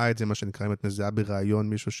מזהה את זה, מה שנקרא, אם את מזהה ברעיון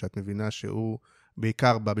מישהו שאת מבינה שהוא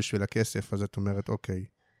בעיקר בא בשביל הכסף, אז את אומרת, אוקיי.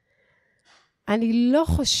 אני לא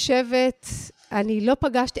חושבת, אני לא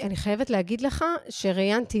פגשתי, אני חייבת להגיד לך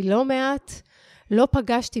שראיינתי לא מעט לא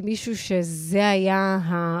פגשתי מישהו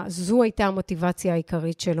זו הייתה המוטיבציה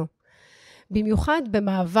העיקרית שלו. במיוחד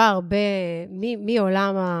במעבר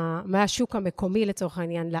מעולם, מהשוק המקומי לצורך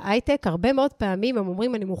העניין להייטק, הרבה מאוד פעמים הם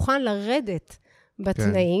אומרים, אני מוכן לרדת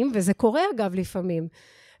בתנאים, וזה קורה אגב לפעמים.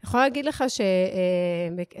 אני יכולה להגיד לך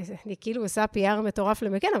שאני כאילו עושה PR מטורף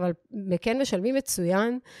למקן, אבל מקן משלמים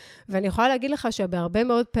מצוין, ואני יכולה להגיד לך שבהרבה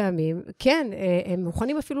מאוד פעמים, כן, הם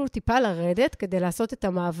מוכנים אפילו טיפה לרדת כדי לעשות את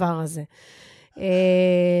המעבר הזה.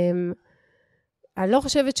 אני לא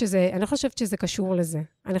חושבת שזה קשור לזה.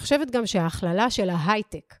 אני חושבת גם שההכללה של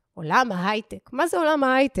ההייטק, עולם ההייטק, מה זה עולם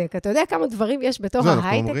ההייטק? אתה יודע כמה דברים יש בתוך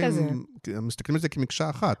ההייטק הזה? מסתכלים על זה כמקשה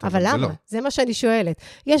אחת, אבל למה? זה מה שאני שואלת.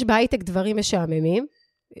 יש בהייטק דברים משעממים,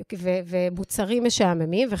 ומוצרים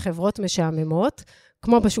משעממים, וחברות משעממות,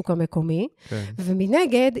 כמו בשוק המקומי,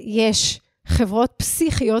 ומנגד יש חברות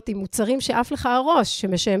פסיכיות עם מוצרים שאף לך הראש,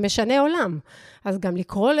 שמשנה עולם. אז גם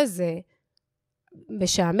לקרוא לזה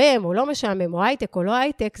משעמם או לא משעמם, או הייטק או לא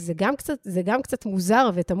הייטק, זה גם קצת מוזר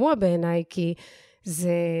ותמוה בעיניי, כי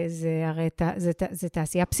זה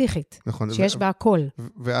תעשייה פסיכית, נכון, שיש בה הכל.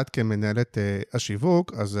 ואת כמנהלת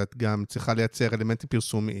השיווק, אז את גם צריכה לייצר אלמנטים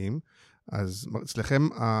פרסומיים, אז אצלכם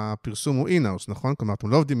הפרסום הוא אין-האוס, נכון? כלומר, אתם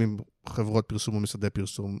לא עובדים עם חברות פרסום ומשרדי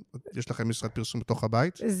פרסום. יש לכם משרד פרסום בתוך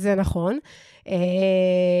הבית? זה נכון.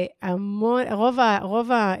 רוב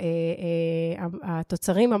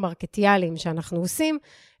התוצרים המרקטיאליים שאנחנו עושים,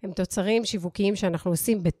 הם תוצרים שיווקיים שאנחנו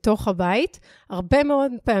עושים בתוך הבית. הרבה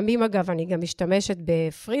מאוד פעמים, אגב, אני גם משתמשת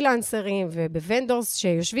בפרילנסרים ובוונדורס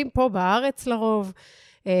שיושבים פה בארץ לרוב.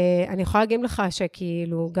 אני יכולה להגיד לך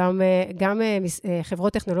שכאילו גם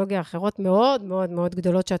חברות טכנולוגיה אחרות מאוד מאוד מאוד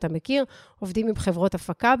גדולות שאתה מכיר, עובדים עם חברות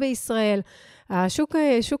הפקה בישראל.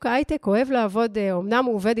 שוק ההייטק אוהב לעבוד, אמנם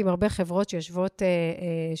הוא עובד עם הרבה חברות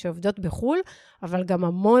שעובדות בחול, אבל גם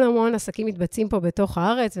המון עסקים מתבצעים פה בתוך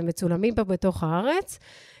הארץ ומצולמים פה בתוך הארץ.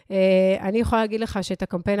 אני יכולה להגיד לך שאת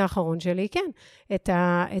הקמפיין האחרון שלי, כן,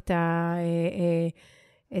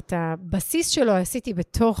 את הבסיס שלו עשיתי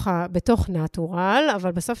בתוך נטורל,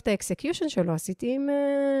 אבל בסוף את האקסקיושן שלו עשיתי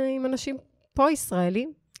עם אנשים פה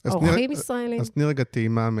ישראלים, אורחים ישראלים. אז תני רגע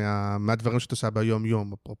טעימה מהדברים שאת עושה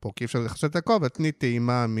ביום-יום, אפרופו, כי אפשר לחשב את הכל, ותני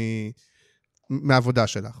טעימה מהעבודה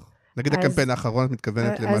שלך. נגיד הקמפיין האחרון, את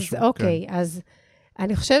מתכוונת למשהו. אז אוקיי, אז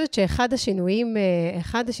אני חושבת שאחד השינויים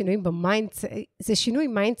במיינדסט, זה שינוי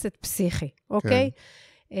מיינדסט פסיכי, אוקיי?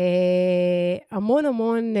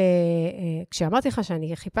 המון, כשאמרתי לך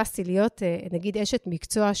שאני חיפשתי להיות, נגיד, אשת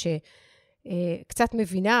מקצוע שקצת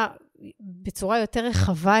מבינה בצורה יותר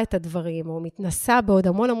רחבה את הדברים, או מתנסה בעוד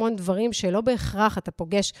המון דברים שלא בהכרח אתה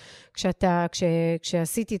פוגש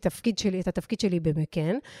כשעשיתי את התפקיד שלי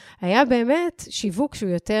במקן, היה באמת שיווק שהוא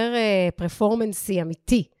יותר פרפורמנסי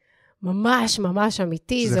אמיתי, ממש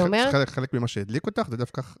אמיתי, זה אומר... זה חלק ממה שהדליק אותך, זה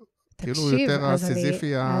דווקא... כאילו יותר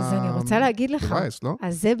הסיזיפי אז אני רוצה להגיד לך, לא?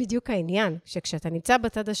 אז זה בדיוק העניין, שכשאתה נמצא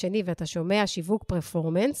בצד השני ואתה שומע שיווק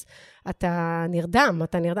פרפורמנס, אתה נרדם,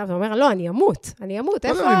 אתה אומר, לא, אני אמות,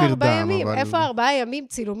 איפה 4 ימים? איפה 4 ימים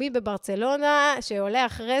צילומי בברצלונה, שעולה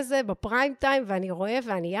אחרי זה בפריים טיים, ואני רואה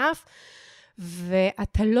ואני עף,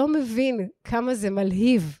 ואתה לא מבין כמה זה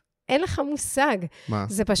מלהיב, אין לך מושג. מה?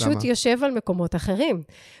 זה פשוט למה? יושב על מקומות אחרים.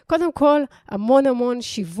 קודם כל, המון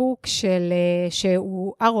שיווק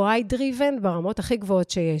שהוא ROI driven ברמות הכי גבוהות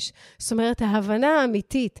שיש. זאת אומרת, ההבנה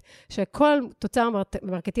האמיתית שכל תוצר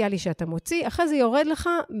מרקטיאלי שאתה מוציא, אחרי זה יורד לך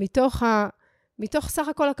מתוך סך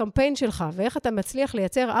הכל הקמפיין שלך, ואיך אתה מצליח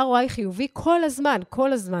לייצר ROI חיובי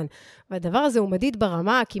כל הזמן. והדבר הזה הוא מדיד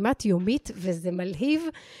ברמה כמעט יומית, וזה מלהיב,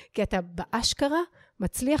 כי אתה באשכרה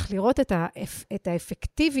מצליח לראות את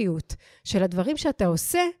האפקטיביות של הדברים שאתה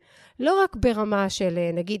עושה, לא רק ברמה של,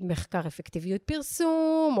 נגיד, מחקר אפקטיביות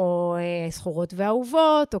פרסום, או סחורות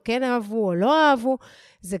ואהובות, או כן אהבו או לא אהבו,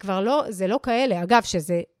 זה כבר לא, זה לא כאלה. אגב,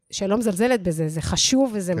 שלא מזלזלת בזה, זה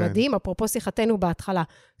חשוב וזה כן. מדהים, אפרופו שיחתנו בהתחלה,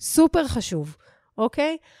 סופר חשוב,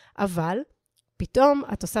 אוקיי? אבל פתאום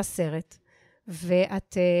את עושה סרט,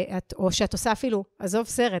 או שאת עושה אפילו, עזוב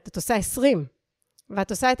סרט, את עושה 20,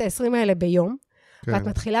 ואת עושה את ה-20 האלה ביום, כן. ואת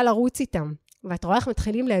מתחילה לרוץ איתם, ואת רואה איך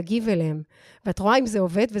מתחילים להגיב אליהם, ואת רואה אם זה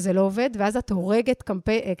עובד וזה לא עובד, ואז את הורגת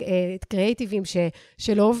קריאטיבים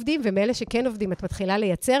שלא עובדים, ומאלה שכן עובדים את מתחילה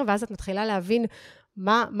לייצר, ואז את מתחילה להבין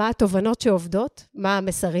מה התובנות שעובדות, מה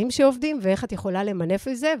המסרים שעובדים, ואיך את יכולה למנף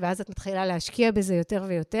את זה, ואז את מתחילה להשקיע בזה יותר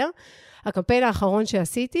ויותר. הקמפיין האחרון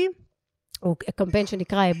שעשיתי, הוא קמפיין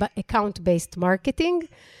שנקרא Account-Based Marketing,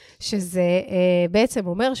 שזה בעצם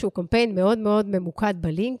אומר שהוא קמפיין מאוד מאוד ממוקד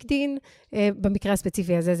בלינקדין, במקרה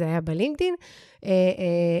הספציפי הזה זה היה בלינקדין,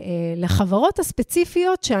 לחברות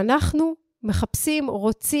הספציפיות שאנחנו מחפשים,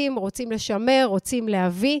 רוצים לשמר, רוצים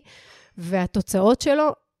להביא, והתוצאות שלו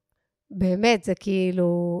באמת, זה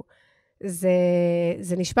כאילו,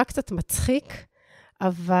 זה נשמע קצת מצחיק,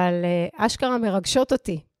 אבל אשכרה מרגשות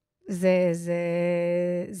אותי.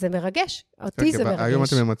 זה מרגש, אותי זה מרגש. היום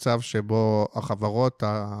אתם במצב שבו החברות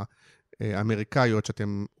האמריקאיות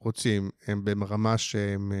שאתם רוצים, הן ברמה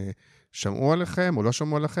שהם שמעו עליכם, או לא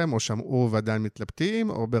שמעו עליכם, או שמעו ועדיין מתלבטים,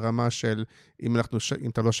 או ברמה של אם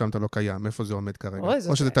אתה לא שם, אתה לא קיים. איפה זה עומד כרגע?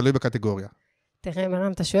 או שזה תלוי בקטגוריה. תראה,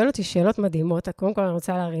 מרן, אתה שואל אותי שאלות מדהימות, קודם כל אני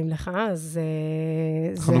רוצה להרים לך, אז...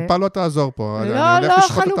 חנופה לא תעזור פה. לא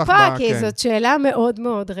חנופה, כי זאת שאלה מאוד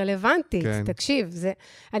מאוד רלוונטית. תקשיב,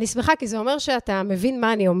 אני שמחה, כי זה אומר שאתה מבין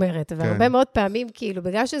מה אני אומרת, והרבה מאוד פעמים, כאילו,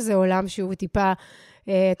 בגלל שזה עולם שהוא טיפה,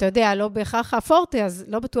 אתה יודע, לא בהכרח הפורטה, אז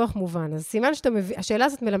לא בטוח מובן. אז סימן שאתה מבין, השאלה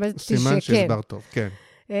הזאת מלמדת אותי שכן. סימן שהסבר טוב, כן.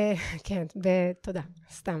 כן, תודה,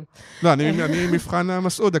 סתם. לא, אני מבחן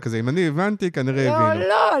המסעודה כזה, אם אני הבנתי, כנראה הבינו.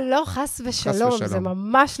 לא, חס ושלום, זה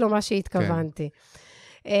ממש לא מה שהתכוונתי.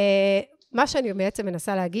 מה שאני בעצם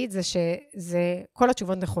מנסה להגיד, זה שזה כל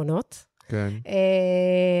התשובות נכונות. כן.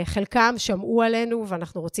 חלקם שמעו עלינו,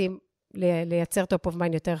 ואנחנו רוצים לייצר top of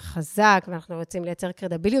mind יותר חזק, ואנחנו רוצים לייצר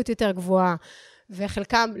קרדיביליות יותר גבוהה,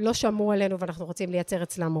 וחלקם לא שמעו עלינו, ואנחנו רוצים לייצר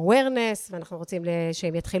אצלם awareness, ואנחנו רוצים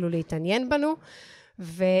שהם יתחילו להתעניין בנו.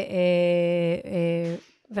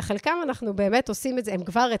 וחלקם אנחנו באמת עושים את זה, הם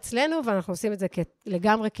כבר אצלנו, ואנחנו עושים את זה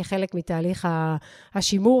לגמרי כחלק מתהליך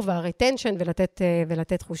השימור והריטנשן,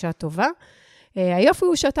 ולתת תחושה טובה. היופי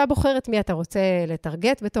הוא שאתה בוחר את מי אתה רוצה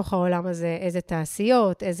לטרגט בתוך העולם הזה, איזה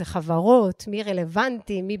תעשיות, איזה חברות, מי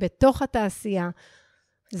רלוונטי, מי בתוך התעשייה.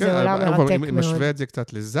 זה עולם מרתק מאוד. אם משווה את זה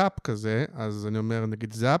קצת לזאפ כזה, אז אני אומר,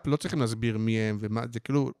 נגיד זאפ, לא צריכים להסביר מי הם, ומה, זה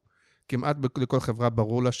כאילו... כמעט לכל חברה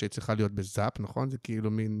ברור לה שהיא צריכה להיות בזאפ, נכון? זה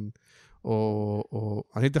כאילו מין...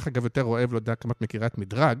 אני דרך אגב יותר אוהב, לא יודע כמה את מכירה את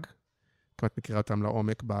מדרג, כמה את מכירה אותם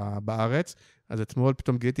לעומק בארץ, אז אתמול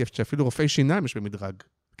פתאום גיליתי שאפילו רופאי שיניים יש במדרג.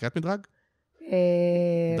 מכירה את מדרג?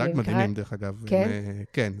 מדרג מדהימים דרך אגב. כן?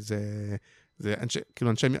 כן, זה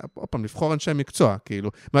כאילו אנשי, עוד פעם, לבחור אנשי מקצוע,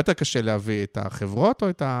 כאילו. מה יותר קשה להביא, את החברות או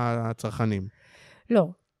את הצרכנים? לא.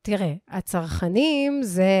 תראה, הצרכנים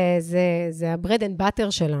זה ה-bread and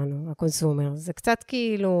butter שלנו, הקונסומר. זה קצת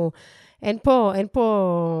כאילו, אין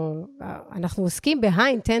פה, אנחנו עוסקים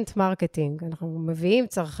ב-high intent marketing. אנחנו מביאים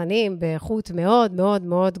צרכנים באיכות מאוד מאוד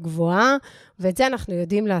מאוד גבוהה, ואת זה אנחנו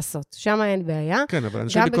יודעים לעשות. שם אין בעיה. כן, אבל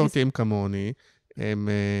אנשים ביקורתיים כמוני, הם,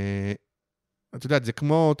 את יודעת, זה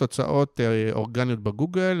כמו תוצאות אורגניות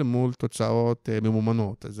בגוגל, מול תוצאות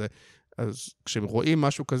ממומנות. אז כשהם רואים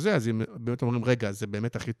משהו כזה, אז הם באמת אומרים, רגע, זה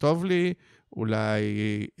באמת הכי טוב לי, אולי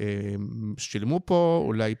שילמו פה,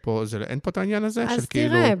 אולי פה, אין פה את העניין הזה? אז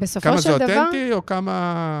תראה, בסופו של דבר... כמה זה אותנטי, או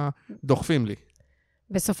כמה דוחפים לי?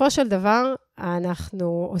 בסופו של דבר,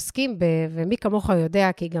 אנחנו עוסקים ומי כמוך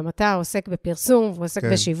יודע, כי גם אתה עוסק בפרסום, ועוסק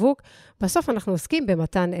בשיווק, בסוף אנחנו עוסקים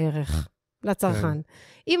במתן ערך לצרכן.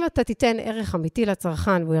 אם אתה תיתן ערך אמיתי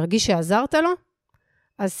לצרכן, והוא ירגיש שעזרת לו,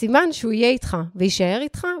 אז סימן שהוא יהיה איתך, וישאר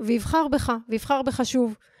איתך, ויבחר בך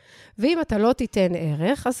שוב. ואם אתה לא תיתן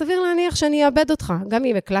ערך, אז סביר להניח שאני אאבד אותך. גם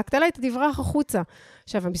אם הקלקת עליי, תברח החוצה.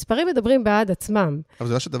 עכשיו, המספרים מדברים בעד עצמם. אבל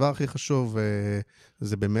זה לא שהדבר הכי חשוב,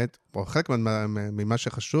 זה באמת, או חלק ממה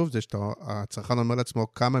שחשוב, זה שהצרכן אומר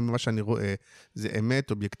לעצמו, כמה ממה שאני רואה, זה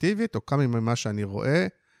אמת אובייקטיבית, או כמה ממה שאני רואה,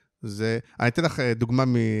 זה... אני אתן לך דוגמה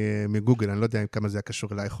מגוגל, אני לא יודע כמה זה היה קשור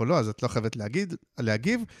אלייך או לא, אז את לא חייבת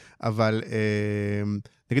להגיב, אבל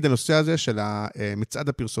נגיד הנושא הזה של מצעד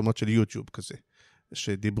הפרסומות של יוטיוב כזה,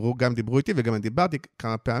 גם דיברו איתי וגם אני דיברתי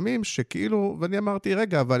כמה פעמים, שכאילו, ואני אמרתי,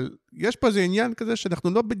 רגע, אבל יש פה איזה עניין כזה שאנחנו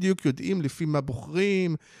לא בדיוק יודעים לפי מה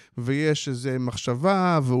בוחרים, ויש איזו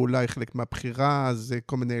מחשבה, ואולי חלק מהבחירה זה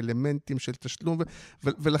כל מיני אלמנטים של תשלום,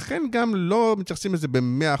 ולכן גם לא מתייחסים לזה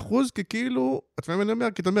ב100%, כי כאילו, את פעמים אני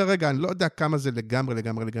אומר, כי אתה אומר, רגע, אני לא יודע כמה זה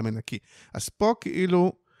לגמרי נקי. אז פה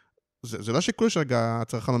כאילו, זה לא שיקול שרגע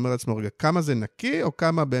הצרכן אומר לעצמו, רגע, כמה זה נקי, או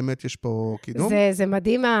כמה באמת יש פה קידום? זה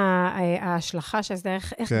מדהים ההשלכה, שזה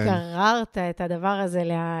איך גררת את הדבר הזה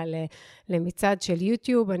למצד של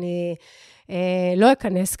יוטיוב. אני לא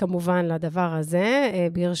אכנס כמובן לדבר הזה,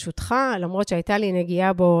 ברשותך, למרות שהייתה לי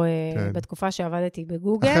נגיעה בו בתקופה שעבדתי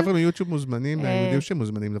בגוגל. החבר'ה מיוטיוב מוזמנים, הם יודעים שהם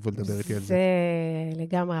מוזמנים לבוא לדבר איתי על זה. זה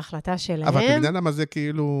לגמרי החלטה שלהם. אבל אתה יודע למה זה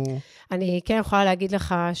כאילו... אני כן יכולה להגיד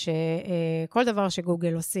לך שכל דבר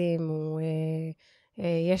שגוגל עושים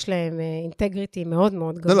יש להם אינטגריטי מאוד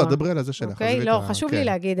מאוד גבוה. לא, דברי על זה שלך. אוקיי? לא, חשוב לי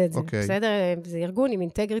להגיד את זה. בסדר? זה ארגון עם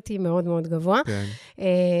אינטגריטי מאוד מאוד גבוה.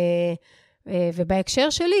 ובהקשר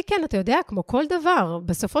שלי, כן, אתה יודע, כמו כל דבר,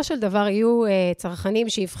 בסופו של דבר יהיו צרכנים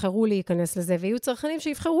שיבחרו להיכנס לזה, ויהיו צרכנים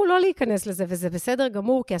שיבחרו לא להיכנס לזה, וזה בסדר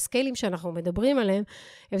גמור, כי הסקיילים שאנחנו מדברים עליהם,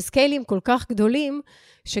 הם סקיילים כל כך גדולים,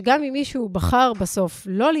 שגם אם מישהו בחר בסוף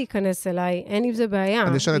לא להיכנס אליי, אין עם זה בעיה.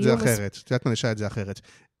 אני אשאל את זה אחרת. את יודעת מה, אני אשאל את זה אחרת.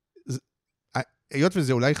 היות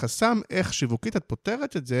וזה אולי חסם, איך שיווקית את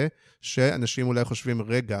פותרת את זה, שאנשים אולי חושבים,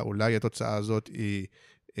 רגע, אולי התוצאה הזאת היא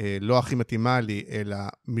לא הכי מתאימה לי, אלא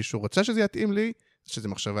מישהו רוצה שזה יתאים לי, שזה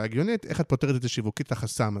מחשבה הגיונית, איך את פותרת את זה שיווקית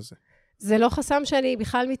לחסם הזה? זה לא חסם שאני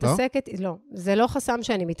בכלל מתעסקת, לא, זה לא חסם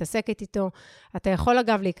שאני מתעסקת איתו. אתה יכול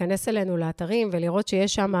אגב להיכנס אלינו לאתרים ולראות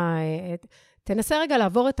שיש שם, תנסה רגע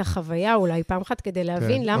לעבור את החוויה אולי פעם אחת כדי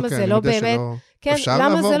להבין למה זה לא באמת, כן, אפשר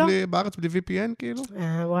לעבור בארץ בלי VPN כאילו?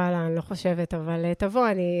 וואלה, אני לא חושבת, אבל תבוא,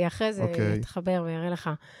 אני אחרי זה אתחבר ואראה לך.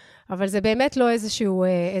 אבל זה באמת לא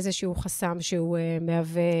איזשהו חסם שהוא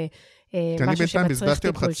מהווה משהו שמצריך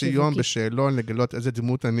טיפול חצי יום בשאלון לגלות איזה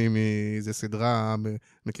דמות אני מאיזה סדרה,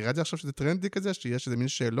 מכירה את זה עכשיו שזה טרנדי כזה, שיש איזה מין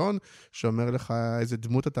שאלון שאומר לך איזה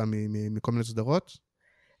דמות אתה מכל מיני סדרות?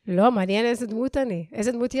 לא, מעניין איזה דמות אני.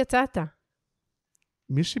 איזה דמות יצאת?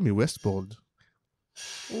 מישהי מווסטבורד.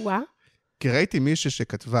 וואה. כי ראיתי מישהי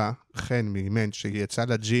שכתבה, חן מימנט, שהיא יצאה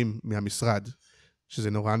לג'ים מהמשרד,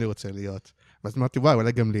 שזה נורא אני רוצה להיות. ואז אמרתי, וואי,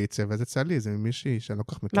 אולי גם לי יצא, ואז יצא לי, זה מישהי שאני לא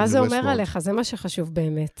כל כך מכיר. מה זה אומר עליך? זה מה שחשוב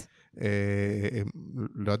באמת.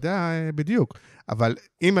 לא יודע בדיוק, אבל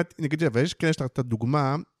אם את, נגיד, ויש כן, יש לך את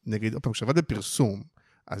הדוגמה, נגיד, עוד פעם, כשעבדת בפרסום,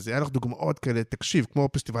 אז היה לך דוגמאות כאלה, תקשיב, כמו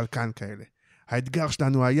פסטיבל כאן כאלה. האתגר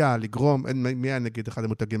שלנו היה לגרום, מי היה נגיד אחד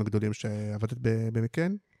המותגים הגדולים שעבדת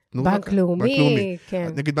במכן? בנק לאומי,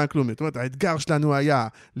 כן. נגיד בנק לאומי. זאת אומרת, האתגר שלנו היה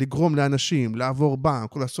לגרום לאנשים, לעבור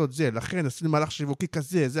בנק, או לעשות זה, לכן עשינו מהלך שיווקי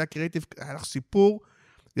כזה, זה הקריאיטיב, היה לך סיפור,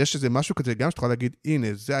 יש איזה משהו כזה, גם שתוכל להגיד, הנה,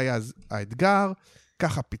 זה היה האתגר,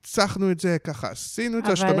 ככה פיצחנו את זה, ככה עשינו את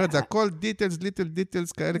זה, שאת אומרת, זה הכל דיטלס, ליטל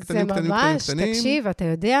דיטלס, כאלה קטנים, קטנים, קטנים, קטנים. זה ממש, תקשיב, אתה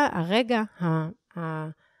יודע, הרגע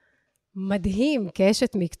המדהים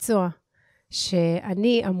כאשת מקצוע,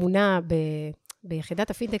 שאני אמונה ביחידת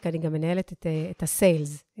הפינטק, אני גם מנהלת את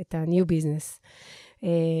הסיילס, את ה-new business.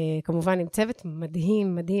 כמובן, עם צוות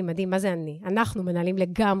מדהים, מדהים, מדהים. מה זה אני? אנחנו מנהלים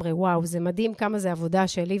לגמרי, וואו, זה מדהים כמה זה עבודה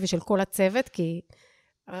שלי ושל כל הצוות, כי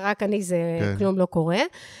רק אני זה כלום לא קורה.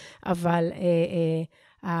 אבל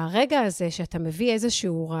הרגע הזה שאתה מביא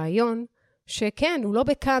איזשהו רעיון, שכן, הוא לא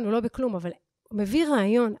בכאן, הוא לא בכלום, אבל הוא מביא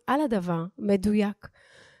רעיון על הדבר מדויק,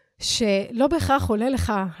 שלא בהכרח עולה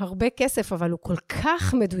לך הרבה כסף, אבל הוא כל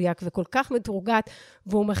כך מדויק וכל כך מתורגת,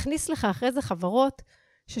 והוא מכניס לך אחרי זה חברות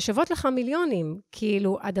ששוות לך מיליונים.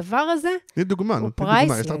 כאילו, הדבר הזה הוא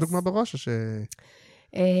פרייסלס. יש לך דוגמה בראש?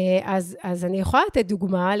 אז אני יכולה לתת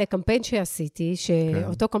דוגמה לקמפיין שעשיתי,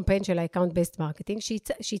 אותו קמפיין של ה-account-based marketing,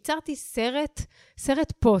 שייצרתי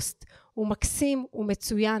סרט פוסט. הוא מקסים, הוא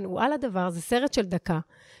מצוין, הוא על הדבר, זה סרט של דקה,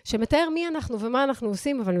 שמתאר מי אנחנו ומה אנחנו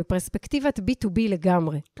עושים, אבל מפרספקטיבת B2B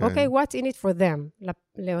לגמרי. אוקיי, what's in it for them,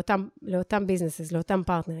 לאותם businesses, לאותם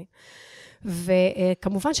פרטנרים.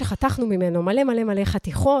 וכמובן שחתכנו ממנו מלא מלא מלא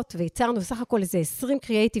חתיכות, וייצרנו סך הכל איזה 20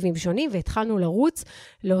 קריאייטיבים שונים, והתחלנו לרוץ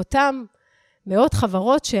לאותם מאות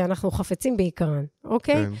חברות שאנחנו חפצים בעיקרן,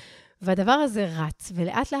 אוקיי? והדבר הזה רץ,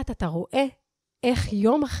 ולאט לאט אתה רואה איך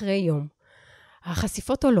יום אחרי יום,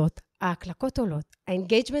 החשיפות עולות, ההקלקות עולות,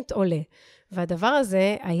 האנגייג'מנט עולה, והדבר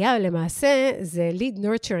הזה היה למעשה, זה lead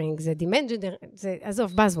nurturing, זה demand, זה,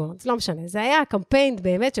 עזוב, buzzwords, לא משנה, זה היה הקמפיין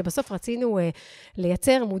באמת שבסוף רצינו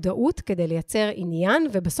לייצר מודעות כדי לייצר עניין,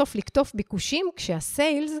 ובסוף לקטוף ביקושים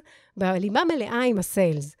כשהסיילס, בהלימה מלאה עם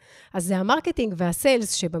הסיילס. אז זה המרקטינג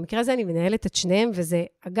והסיילס, שבמקרה הזה אני מנהלת את שניהם, וזה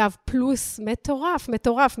אגב פלוס מטורף,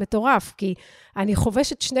 מטורף, מטורף, כי אני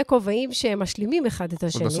חובשת שני כובעים שהם משלימים אחד את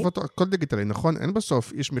השני. בסוף הכל דיגיטלי, נכון? אין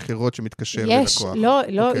בסוף איש מחירות שמתקשר ללקוח. יש,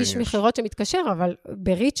 לא איש מחירות שמתקשר, אבל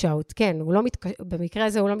בריץ' אאוט, כן, במקרה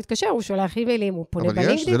הזה הוא לא מתקשר, הוא שולח אימיילים, הוא פונה בלינקדאין.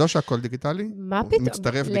 אבל יש, זה לא שהכל דיגיטלי? מה פתאום?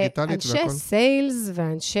 מצטרף דיגיטלית אנשי סיילס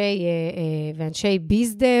ואנשי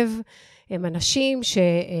ביזדב, הם אנשים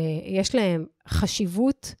שיש להם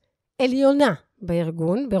חשיבות עליונה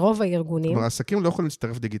בארגון, ברוב הארגונים. כלומר, העסקים לא יכולים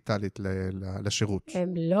להצטרף דיגיטלית לשירות.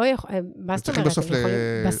 הם לא יכולים, מה זאת אומרת?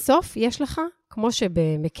 בסוף יש לך, כמו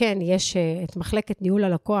שבמכן יש את מחלקת ניהול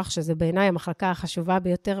הלקוח, שזה בעיניי המחלקה החשובה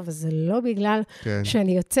ביותר, וזה לא בגלל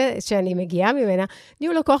שאני מגיעה ממנה,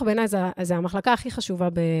 ניהול לקוח בעיניי זה המחלקה הכי חשובה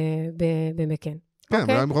במכן. כן,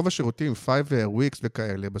 אבל עם רוב השירותים, 5 weeks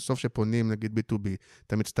וכאלה, בסוף שפונים, נגיד B2B,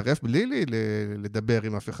 אתה מצטרף בלי לדבר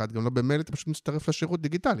עם אף אחד, גם לא במייל, אתה פשוט מצטרף לשירות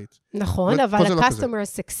דיגיטלית. נכון, אבל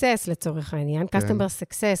ה-customer success לצורך העניין, customer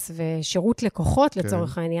success ושירות לקוחות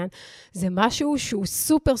לצורך העניין, זה משהו שהוא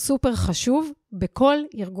סופר סופר חשוב בכל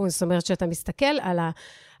ארגון. זאת אומרת, שאתה מסתכל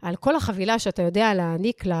על כל החבילה שאתה יודע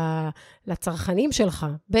להעניק לצרכנים שלך,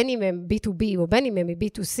 בין אם הם B2B או בין אם הם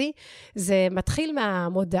B2C, זה מתחיל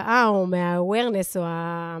מהמודעה או מה-awareness או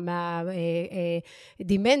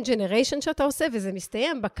מה-demand generation שאתה עושה, וזה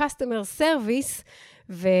מסתיים ב-customer service,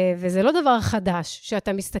 וזה לא דבר חדש,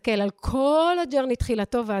 שאתה מסתכל על כל הג'רני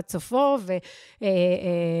תחילתו ועד סופו,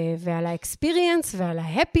 ועל האקספיריאנס, ועל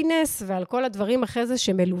ההפינס, ועל כל הדברים אחרי זה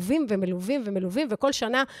שמלווים ומלווים ומלווים, וכל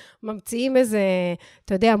שנה ממציאים איזה,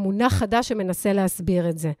 אתה יודע, מונח חדש שמנסה להסביר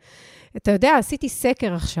את זה. אתה יודע, עשיתי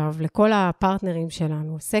סקר עכשיו לכל הפרטנרים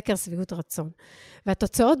שלנו, סקר שביעות רצון,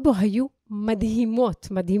 והתוצאות בו היו מדהימות,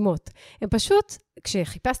 מדהימות. הם פשוט,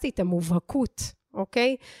 כשחיפשתי את המובהקות,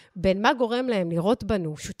 אוקיי? בין מה גורם להם לראות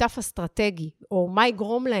בנו שותף אסטרטגי, או מה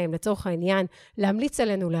יגרום להם לצורך העניין להמליץ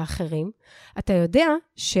עלינו לאחרים, אתה יודע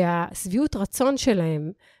שהשביעות רצון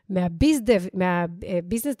שלהם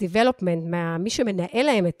מהביזנס דיבלופמנט, מי שמנהל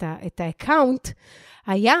להם את האקאונט,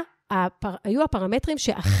 היו הפרמטרים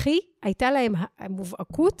שהכי הייתה להם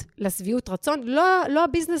המובהקות לשביעות רצון, לא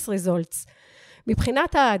הביזנס ריזולטס.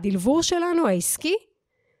 מבחינת הדלבור שלנו, העסקי,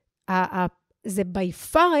 זה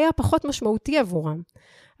ביפר היה פחות משמעותי עבורם.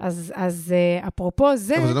 אז אפרופו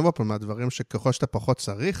זה... אבל זה לא בפעם מהדברים שככל שאתה פחות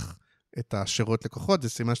צריך את השירות לקוחות, זה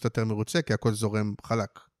סימן שאתה יותר מרוצה, כי הכל זורם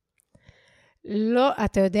חלק. לא,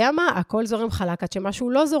 אתה יודע מה? הכל זורם חלק, עד שמשהו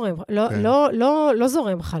לא זורם, לא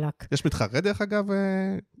זורם חלק. יש מתחרה דרך אגב,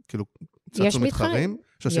 כאילו, צצו מתחרים?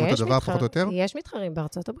 שעושים אותו דבר פחות או יותר? יש מתחרים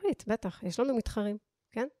בארצות הברית, בטח. יש לנו מתחרים,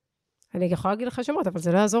 כן? אני יכולה להגיד לך שמות, אבל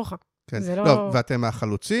זה לא יעזור לך. כן. לא, ואתם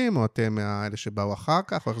מהחלוצים, או אתם מהאלה שבאו אחר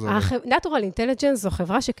כך, או איך זה עובד? Natural Intelligence זו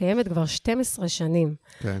חברה שקיימת כבר 12 שנים.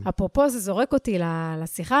 כן. אפרופו זה זורק אותי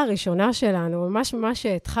לשיחה הראשונה שלנו, ממש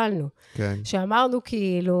שהתחלנו. כן. שאמרנו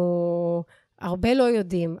כאילו, הרבה לא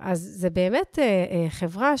יודעים. אז זה באמת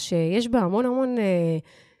חברה שיש בה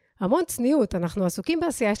המון צניעות. אנחנו עסוקים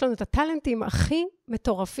בעשייה, יש לנו את הטלנטים הכי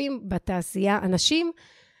מטורפים בתעשייה. אנשים,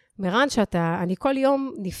 מרן, אני כל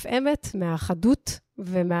יום נפעמת מהחדות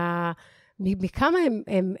מכמה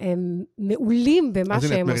הם מעולים במה שהם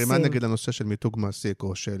עושים. אז הנה, מרימה נגד הנושא של מיתוג מעסיק,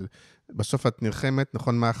 או של, בסוף את נלחמת,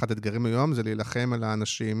 נכון, מה אחד האתגרים היום, זה להילחם על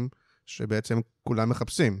האנשים שבעצם כולם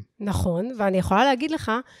מחפשים. נכון, ואני יכולה להגיד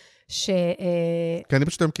לך, כן, אני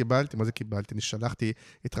פשוט היום קיבלתי, מה זה קיבלתי? אני שלחתי,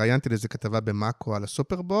 התראיינתי לאיזה כתבה במאקו על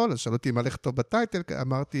הסופרבול, אז שאלו אותי מה לכתוב בטייטל,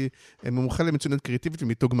 אמרתי, מומחה למצוינות קריאטיבית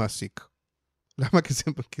ומיתוג מעסיק. למה?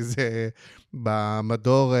 כי זה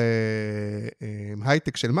במדור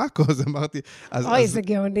הייטק של מאקו, אז אמרתי... אוי, זה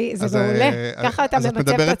גאוני, זה מעולה. ככה אתה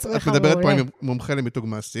ממצב את עצמך מעולה. את מדברת פה עם מומחה למיתוג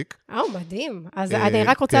מעסיק. מדהים. אז אני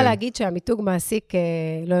רק רוצה להגיד שהמיתוג מעסיק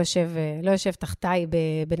לא יושב תחתיי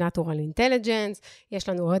בנטורל אינטליג'נס, יש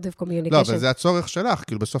לנו עוד קומיוניקיישן. לא, אבל זה הצורך שלך,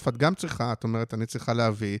 כאילו בסוף את גם צריכה, את אומרת, אני צריכה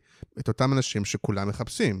להביא את אותם אנשים שכולם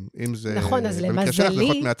מחפשים. נכון, אז למזלי... במקרה שלך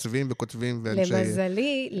נכון מעצבים וכותבים ואנשי...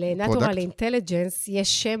 למזלי, לנטורל אינטליג'נס,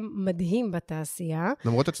 יש שם מדהים בתעשייה.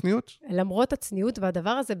 למרות הצניעות? למרות הצניעות, והדבר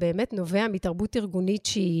הזה באמת נובע מתרבות ארגונית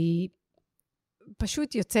שהיא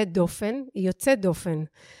פשוט יוצאת דופן, היא יוצאת דופן.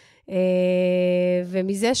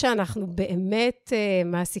 ומזה שאנחנו באמת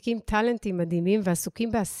מעסיקים טלנטים מדהימים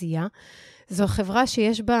ועסוקים בעשייה, זו חברה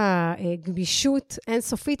שיש בה גמישות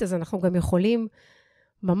אינסופית, אז אנחנו גם יכולים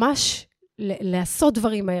ממש לעשות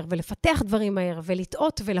דברים מהר, ולפתח דברים מהר,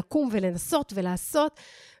 ולטעות ולקום ולנסות ולעשות,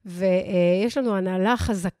 ויש לנו הנהלה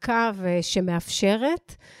חזקה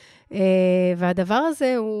שמאפשרת, והדבר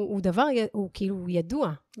הזה הוא דבר, הוא כאילו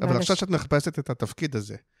ידוע. אבל עכשיו שאת מחפשת את התפקיד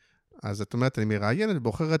הזה, אז את אומרת, אני מראיינת,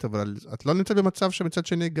 בוחרת, אבל את לא נמצאת במצב שמצד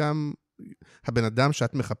שני גם הבן אדם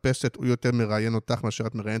שאת מחפשת, הוא יותר מראיין אותך מאשר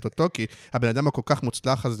את מראיינת אותו, כי הבן אדם הכל כך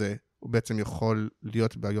מוצלח הזה, הוא בעצם יכול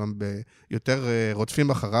להיות היום ביותר רודפים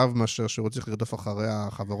אחריו, מאשר שהוא צריך לרדוף אחרי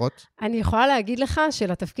החברות? אני יכולה להגיד לך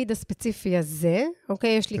שלתפקיד הספציפי הזה,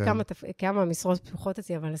 אוקיי, יש לי כמה משרות פתוחות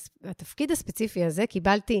אצלי, אבל התפקיד הספציפי הזה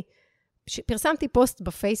פרסמתי פוסט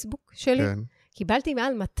בפייסבוק שלי, קיבלתי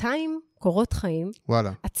מעל 200 קורות חיים,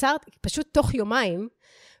 עצרתי פשוט תוך יומיים,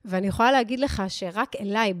 ואני יכולה להגיד לך שרק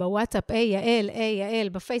אליי בוואטסאפ, יעל,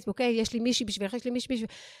 בפייסבוק, יש לי מישהי בשבילך, יש לי מישהי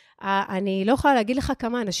בשבילך, אני לא יכולה להגיד לך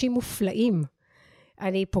כמה אנשים מופלאים.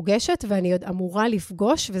 אני פוגשת ואני עוד אמורה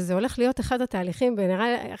לפגוש, וזה הולך להיות אחד התהליכים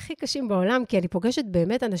ונראה הכי קשים בעולם, כי אני פוגשת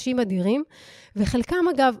באמת אנשים אדירים, וחלקם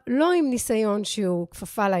אגב לא עם ניסיון שהוא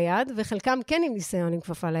כפפה ליד, וחלקם כן עם ניסיון עם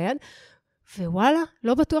כפפה ליד, ווואלה,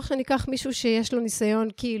 לא בטוח שאני אקח מישהו שיש לו ניסיון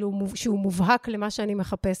כאילו שהוא מובהק למה שאני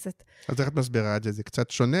מחפשת. אז איך את מסבירה את זה? זה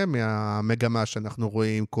קצת שונה מהמגמה שאנחנו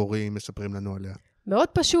רואים, קוראים, מספרים לנו עליה. מאוד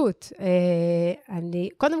פשוט.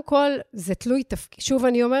 קודם כל, זה תלוי תפקיד. שוב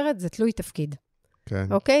אני אומרת, זה תלוי תפקיד. כן.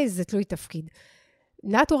 אוקיי? זה תלוי תפקיד.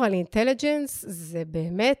 Natural Intelligence זה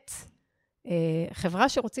באמת חברה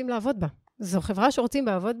שרוצים לעבוד בה. זו חברה שרוצים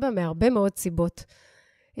לעבוד בה מהרבה מאוד סיבות.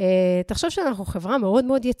 תחשוב שאנחנו חברה מאוד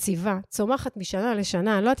מאוד יציבה, צומחת משנה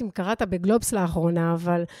לשנה, אני לא יודעת אם קראת בגלובס לאחרונה,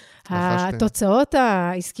 אבל התוצאות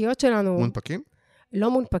העסקיות שלנו... מונפקים?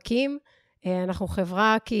 לא מונפקים, אנחנו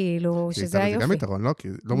חברה כאילו, שזה היופי. זה גם יתרון, לא? כי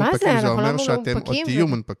לא מונפקים, זה אומר שאתם עוד תהיו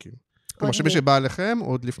מונפקים. כלומר שמי שבא עליכם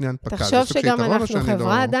עוד לפני הנפקה. תחשוב שגם אנחנו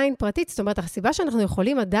חברה עדיין פרטית, זאת אומרת, הסיבה שאנחנו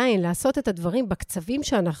יכולים עדיין לעשות את הדברים בקצבים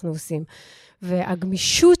שאנחנו עושים,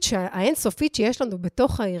 והגמישות האינסופית שיש לנו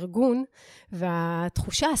בתוך הארגון,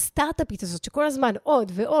 והתחושה הסטארט-אפית הזאת, שכל הזמן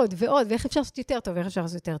עוד ועוד ועוד, ואיך אפשר לעשות יותר טוב, ואיך אפשר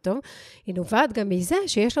לעשות יותר טוב, היא נובעת גם מזה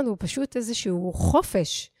שיש לנו פשוט איזשהו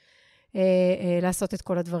חופש לעשות את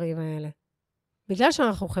כל הדברים האלה. בגלל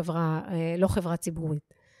שאנחנו חברה, לא חברה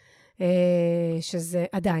ציבורית. שזה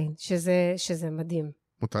עדיין, שזה מדהים.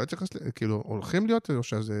 מותר להתייחס, כאילו, הולכים להיות, או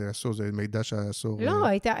שזה אסור, זה מידע שאסור? לא,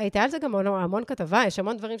 הייתה על זה גם המון כתבה, יש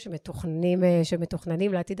המון דברים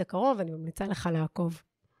שמתוכננים לעתיד הקרוב, אני ממליצה לך לעקוב.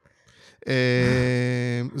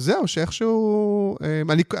 זהו, שאיכשהו,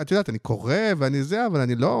 את יודעת, אני קורא ואני זה, אבל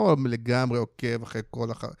אני לא לגמרי עוקב אחרי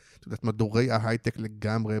כל את יודעת, מדורי ההייטק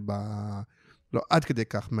לגמרי לא עד כדי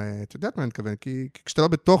כך, את יודעת מה אני מתכוון, כי כשאתה לא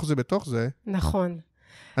בתוך זה, נכון.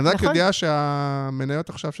 אני רק יודע שהמניות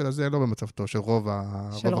עכשיו של הזה לא במצב טוב, של רוב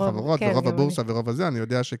החברות, ורוב הבורסה ורוב הזה, אני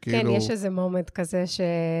יודע שכאילו... כן, יש איזה מומנט כזה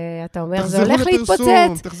שאתה אומר, זה הולך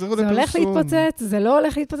להתפוצץ, זה הולך להתפוצץ, זה לא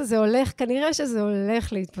הולך להתפוצץ, זה הולך, כנראה שזה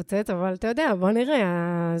הולך להתפוצץ, אבל אתה יודע, בוא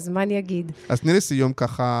נראה, הזמן יגיד. אז תני לי סיום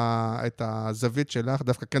ככה את הזווית שלך,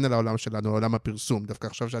 דווקא כן על העולם שלנו, העולם הפרסום, דווקא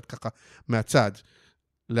עכשיו שאת ככה מהצד.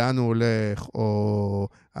 לאן הוא הולך, או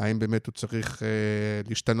האם באמת הוא צריך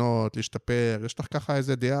להשתנות, להשתפר? יש לך ככה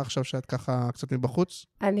איזה דעה עכשיו שאת ככה קצת מבחוץ?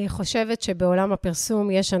 אני חושבת שבעולם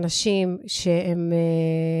הפרסום יש אנשים שהם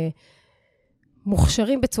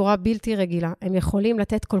מוכשרים בצורה בלתי רגילה. הם יכולים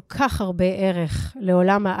לתת כל כך הרבה ערך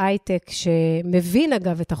לעולם ההייטק, שמבין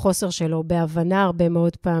אגב את החוסר שלו, בהבנה הרבה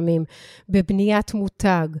מאוד פעמים, בבניית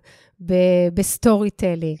מותג, בסטורי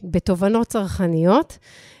טלינג, בתובנות צרכניות,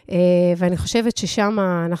 ואני חושבת ששם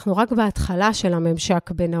אנחנו רק בהתחלה של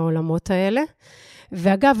הממשק בין העולמות האלה,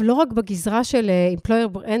 ואגב, לא רק בגזרה של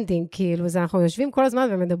employer branding, כאילו, זה אנחנו יושבים כל הזמן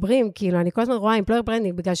ומדברים, כאילו, אני כל הזמן רואה employer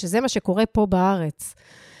branding, בגלל שזה מה שקורה פה בארץ,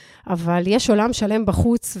 אבל יש עולם שלם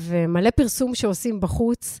בחוץ, ומלא פרסום שעושים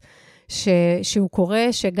בחוץ, שהוא קורה,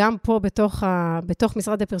 שגם פה בתוך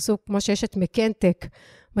משרד הפרסום, כמו שיש את מקנטק,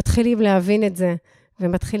 מתחילים להבין את זה,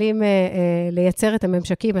 ומתחילים לייצר את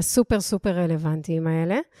הממשקים הסופר סופר רלוונטיים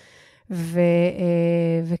האלה.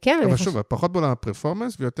 וכן, אבל שוב, פחות בעולם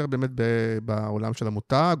הפרפורמנס, ויותר באמת בעולם של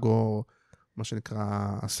המותג, או מה שנקרא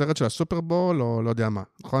הסרט של הסופרבול, או לא יודע מה,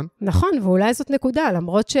 נכון? נכון, ואולי זאת נקודה,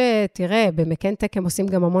 למרות שתראה, במקנטק הם עושים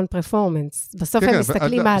גם המון פרפורמנס. בסוף הם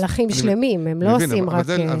מסתכלים מהלכים שלמים, הם לא עושים רק...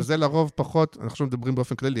 אבל זה לרוב פחות, אנחנו עכשיו מדברים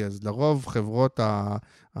באופן כללי, אז לרוב חברות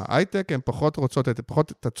ההייטק, הן פחות רוצות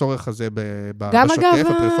את הצורך הזה בשוטף,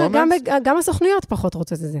 הפרפורמנס. גם הסוכנויות פחות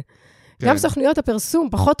רוצות את זה. גם סוכנויות הפרסום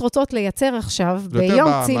פחות רוצות לייצר עכשיו,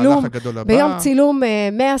 ביום צילום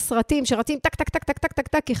 100 סרטים שרצים טק, טק, טק, טק, טק, טק,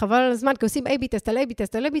 טק, כי חבל על הזמן, כי עושים A-B טסט על A-B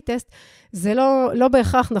טסט על A-B טסט, זה לא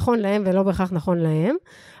בהכרח נכון להם ולא בהכרח נכון להם,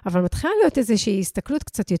 אבל מתחילה להיות איזושהי הסתכלות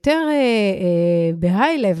קצת יותר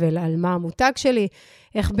בהיי-לבל על מה המותג שלי,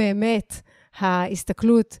 איך באמת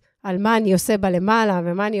ההסתכלות על מה אני עושה בלמעלה,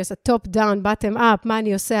 ומה אני עושה טופ דאון, בטם אפ, מה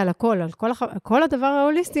אני עושה על הכל, על כל הדבר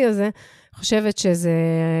ההוליסטי הזה, חושבת שזה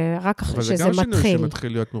רק אחרי שזה מתחיל. אבל זה גם שינוי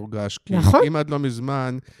שמתחיל להיות מורגש, כי נכון? אם עד לא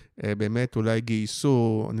מזמן, באמת אולי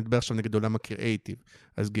גייסו, אני מדבר עכשיו נגד עולם הקריאייטיב,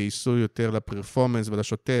 אז גייסו יותר לפרפורמנס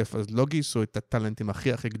ולשוטף, אז לא גייסו את הטלנטים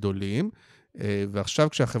הכי גדולים, ועכשיו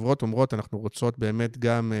כשהחברות אומרות, אנחנו רוצות באמת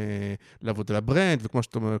גם לעבוד על הברנד,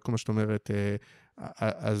 וכמו שאת אומרת,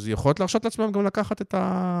 אז יכולות להרשות לעצמם גם לקחת את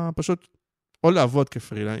פשוט, או לעבוד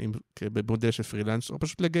במודל של פרילנס, או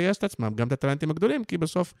פשוט לגייס את עצמם, גם את הטלנטים הגדולים, כי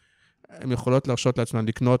בסוף הם יכולות להרשות לעצמם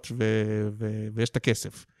לקנות, ויש את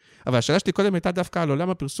הכסף. אבל השאלה שלי קודם הייתה דווקא על עולם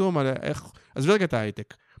הפרסום, על איך, אז ורגע את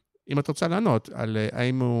ההייטק. אם את רוצה לענות על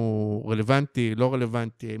האם הוא רלוונטי, לא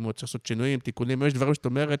רלוונטי, אם הוא צריך לעשות שינויים, תיקונים, יש דברים שאת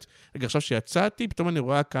אומרת, רגע, עכשיו שיצאתי, פתאום אני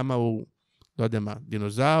רואה כמה הוא, לא יודע מה,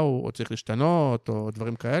 דינוזאור, או צריך להשתנות, או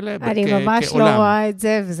דברים כאלה, אני ממש לא רואה את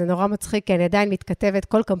זה, וזה נורא מצחיק, כי אני עדיין מתכתבת,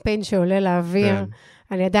 כל קמפיין שעולה לאוויר,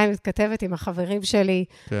 אני עדיין מתכתבת עם החברים שלי,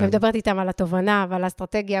 ומדברת איתם על התובנה, ועל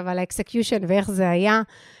האסטרטגיה, ועל האקסקיושן, ואיך זה היה.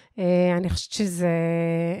 אני חושבת שזה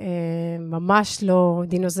ממש לא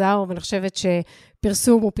דינוזאור, ואני חושבת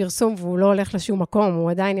שפרסום הוא פרסום, והוא לא הולך לשום מקום,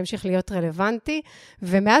 הוא עדיין ימשיך להיות רלוונטי,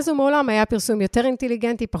 ומאז ומעולם היה פרסום יותר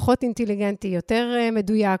אינטליגנטי, פחות אינטליגנטי, יותר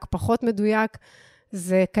מדויק, פחות מדויק,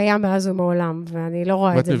 זה קיים מאז ומעולם, ואני לא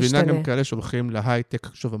רואה את זה משתנה. ואת מבינה גם כאלה שהולכים להייטק,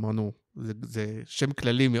 שוב אמרנו, זה שם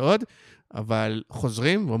כללי מאוד, אבל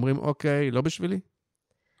חוזרים ואומרים, אוקיי, לא בשבילי?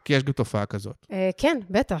 כי יש גם תופעה כזאת. כן,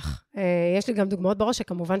 בטח. יש לי גם דוגמאות בראש,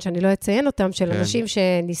 שכמובן שאני לא אציין אותם, של אנשים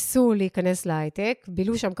שניסו להיכנס להייטק,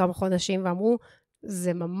 בילו שם כמה חודשים ואמרו,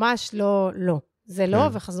 זה ממש לא, זה לא,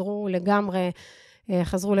 וחזרו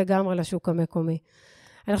לגמרי לשוק המקומי.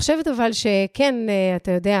 אני חושבת אבל שכן,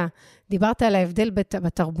 אתה יודע, דיברת על ההבדל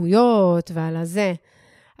בתרבויות ועל הזה.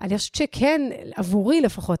 אני חושבת שכן, עבורי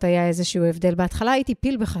לפחות היה איזשהו הבדל. בהתחלה הייתי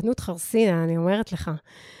פיל בחנות חרסינה, אני אומרת לך.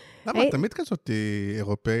 למה? תמיד כזאת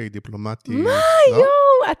אירופאי, דיפלומטי. מה?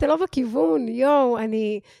 יואו, אתה לא בכיוון, יואו,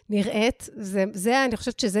 אני נראית, זה, אני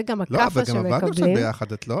חושבת שזה גם הכאפה שמקבלים. לא, אבל גם עבדנו קצת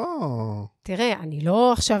ביחד, את לא... תראה, אני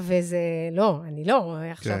לא עכשיו איזה, אני לא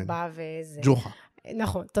עכשיו באה ואיזה... ג'וחה.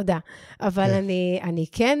 נכון, תודה. אבל אני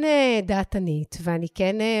כן דעתנית, ואני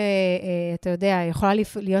כן, אתה יודע, יכולה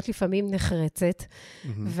להיות לפעמים נחרצת,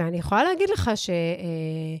 ואני יכולה להגיד לך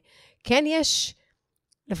שכן יש...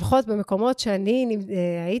 לפחות במקומות שאני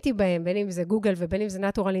הייתי בהם, בין אם זה גוגל ובין אם זה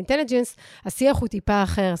Natural Intelligence, השיח הוא טיפה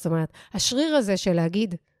אחר. זאת אומרת, השריר הזה של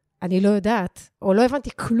להגיד, אני לא יודעת, או לא הבנתי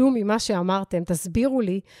כלום ממה שאמרתם, תסבירו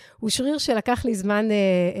לי, הוא שריר שלקח לי זמן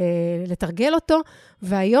לתרגל אותו,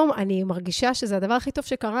 והיום אני מרגישה שזה הדבר הכי טוב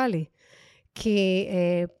שקרה לי. כי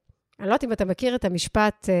אני לא יודעת אם אתה מכיר את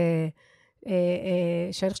המשפט,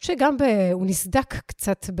 שאני חושבת שגם הוא נסדק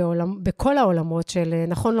קצת בכל העולמות של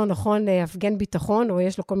נכון לא נכון, הפגן ביטחון, או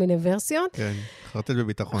יש לו כל מיני ורסיות. כן, חרטט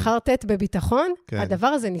בביטחון. חרטט בביטחון, הדבר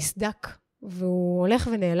הזה נסדק, והוא הולך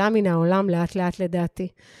ונעלם מן העולם לאט לאט לדעתי.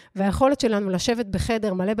 והיכולת שלנו לשבת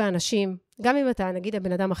בחדר מלא באנשים, גם אם אתה נגיד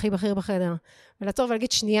הבן אדם הכי בכיר בחדר, ולעצור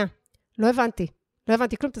ולהגיד שנייה, לא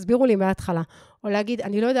הבנתי כלום, תסבירו לי מההתחלה. או להגיד,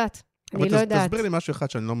 אני לא יודעת, אבל תסביר לי משהו אחד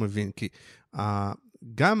שאני לא מבין, כי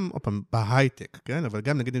גם, בהייטק, כן? אבל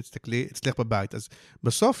גם נגיד אם תסתכלי אצלך בבית, אז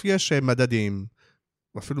בסוף יש מדדים,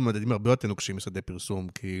 אפילו מדדים הרבה יותר נוקשים משרדי פרסום,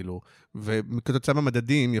 כאילו, וכתוצאה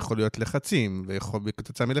מהמדדים יכול להיות לחצים,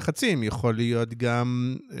 וכתוצאה מלחצים יכול להיות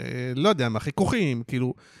גם, לא יודע, חיכוכים,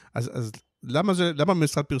 כאילו, אז למה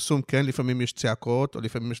במשרד פרסום, כן, לפעמים יש צעקות, או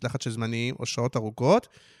לפעמים יש לחץ של זמנים, או שעות ארוכות,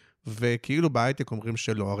 וכאילו בהייטק אומרים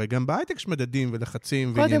שלא, הרי גם בהייטק יש מדדים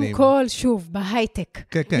ולחצים ועניינים. קודם כל, שוב, בהייטק.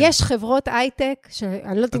 כן, כן. יש חברות הייטק,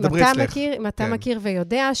 שאני לא יודעת אם אתה מכיר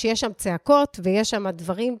ויודע, שיש שם צעקות, ויש שם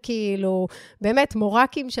דברים כאילו, באמת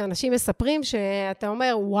מורקים שאנשים מספרים, שאתה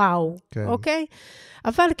אומר, וואו, אוקיי?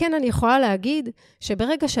 אבל כן, אני יכולה להגיד,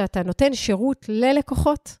 שברגע שאתה נותן שירות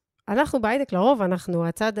ללקוחות, אנחנו בהייטק לרוב, אנחנו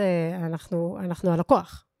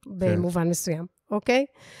הלקוח, במובן מסוים, אוקיי?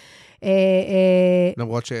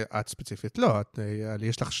 למרות שאת ספציפית לא,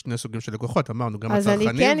 יש לך שני סוגים של לקוחות, אמרנו, גם אז הצרכנים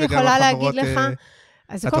אני כן יכולה להגיד לך,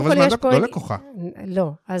 את רוב הזמן לא לקוחה.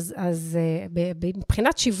 לא, אז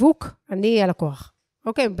מבחינת שיווק, אני הלקוח.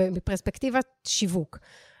 אוקיי, בפרספקטיבת שיווק.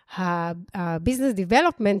 הביזנס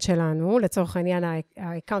דיבלופמנט שלנו, לצורך העניין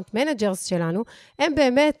האקאונט מנג'רס שלנו, הם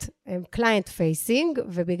באמת, הם קליינט פייסינג,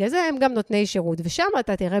 ובגלל זה הם גם נותני שירות, ושם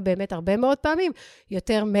אתה תראה באמת הרבה מאוד פעמים,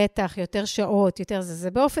 יותר מתח, יותר שעות, יותר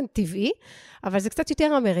זה באופן טבעי, אבל זה קצת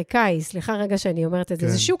יותר אמריקאי, סליחה רגע שאני אומרת את זה,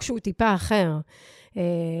 זה שוק שהוא טיפה אחר,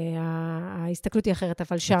 ההסתכלות היא אחרת,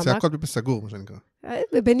 אבל שם... זה הכל בסגור, מה שנקרא.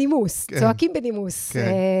 בנימוס, צועקים בנימוס.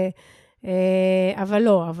 אבל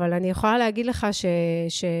לא, אבל אני יכולה להגיד לך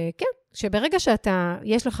שכן, שברגע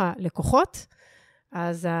יש לך לקוחות,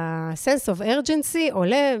 אז ה-sense of urgency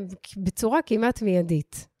עולה בצורה כמעט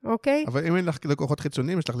מיידית, אוקיי? אבל אם אין לך לקוחות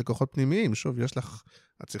חיצוניים, יש לך לקוחות פנימיים, שוב,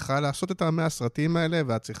 את צריכה לעשות את 100 הסרטים האלה,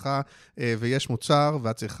 ואת צריכה, ויש מוצר,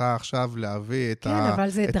 ואת צריכה עכשיו להביא את כן, אבל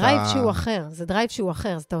זה דרייב שהוא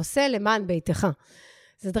אחר, אז אתה עושה למען ביתך.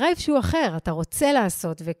 זה דרייב שהוא אחר, אתה רוצה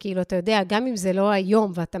לעשות, וכאילו, אתה יודע, גם אם זה לא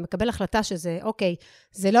היום, ואתה מקבל החלטה שזה, אוקיי,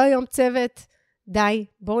 זה לא היום צוות, די,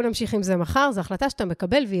 בואו נמשיך עם זה מחר, זו החלטה שאתה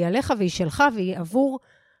מקבל, והיא עליך, והיא שלך, והיא עבור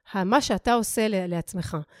מה שאתה עושה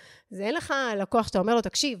לעצמך. זה אין לך לקוח שאתה אומר לו,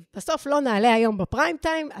 תקשיב, בסוף לא נעלה היום בפריים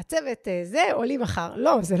טיים, הצוות זה עולים מחר.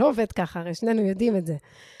 לא, זה לא עובד ככה, הרי שנינו יודעים את זה.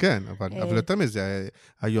 כן, אבל יותר מזה,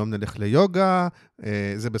 היום נלך ליוגה,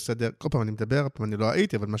 זה בסדר, כל פעם אני מדבר, פעם אני לא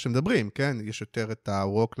הייתי, אבל מה שמדברים, כן? יש יותר את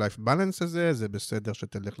ה-work-life balance הזה, זה בסדר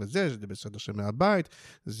שתלך לזה, זה בסדר שמהבית,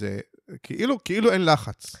 זה כאילו אין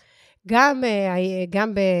לחץ. גם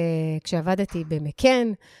כשעבדתי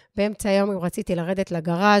במקן, באמצע היום אם רציתי לרדת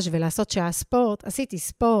לגראז' ולעשות שעה ספורט, עשיתי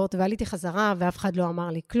ספורט ועליתי חזרה ואף אחד לא אמר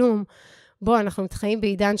לי כלום. בוא, אנחנו מתחיים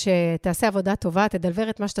בעידן שתעשה עבודה טובה, תדלבר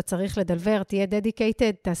את מה שאתה צריך לדלבר, תהיה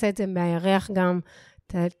dedicated, תעשה את זה מהירח גם,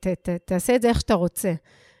 תעשה את זה איך שאתה רוצה.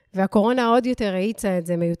 והקורונה עוד יותר האיצה את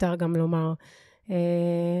זה, מיותר גם לומר.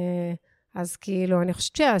 אז כאילו, אני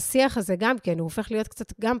חושבת שהשיח הזה גם כן, הוא הופך להיות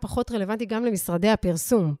קצת גם פחות רלוונטי גם למשרדי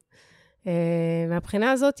הפרסום.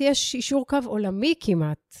 מהבחינה הזאת יש אישור קו עולמי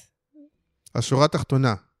כמעט. השורה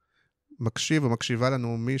התחתונה, מקשיב או מקשיבה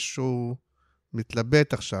לנו מישהו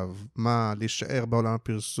מתלבט עכשיו, מה, להישאר בעולם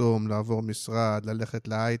הפרסום, לעבור משרד, ללכת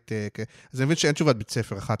להייטק. אז אני מבין שאין תשובת בית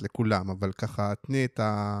ספר אחת לכולם, אבל ככה, תני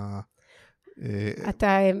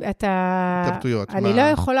את התלבטויות. אני לא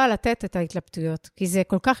יכולה לתת את ההתלבטויות, כי זה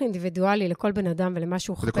כל כך אינדיבידואלי לכל בן אדם ולמה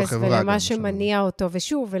שהוא חפש ולמה שמניע אותו,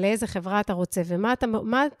 ושוב, ולאיזה חברה אתה רוצה, ומה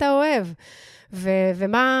אתה אוהב,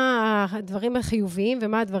 ומה הדברים החיוביים,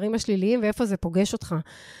 ומה הדברים השליליים, ואיפה זה פוגש אותך.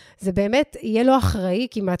 זה באמת יהיה לו אחראי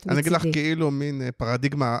כמעט מצידי. אני אגיד לך כאילו מין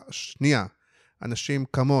פרדיגמה שנייה, אנשים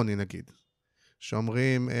כמוני נגיד,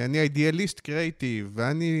 שאומרים, אני אידיאליסט קריאיטיב,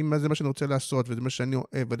 זה מה שאני רוצה לעשות, וזה מה שאני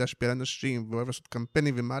אוהב, ולהשפיע על אנשים, ואוהב לעשות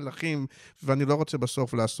קמפיינים ומהלכים, ואני לא רוצה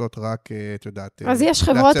בסוף לעשות רק, את יודעת... אז יש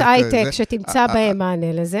חברות הייטק שתמצא בהם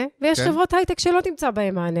מענה לזה, ויש חברות הייטק שלא תמצא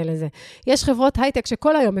בהם מענה לזה. יש חברות הייטק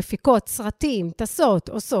שכל היום מפיקות, סרטים, טסות,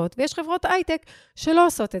 עושות, ויש חברות הייטק שלא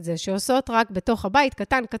עושות את זה, שעושות רק בתוך הבית,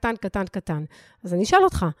 קטן, קטן, קטן, קטן. אז אני אשאל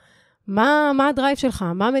אותך, מה הדרייב שלך?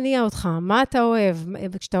 מה מניע אותך? מה אתה אוהב?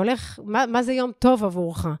 כשאתה הולך, מה זה יום טוב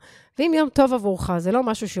עבורך? ואם יום טוב עבורך, זה לא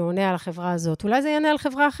משהו שעונה על החברה הזאת, אולי זה יענה על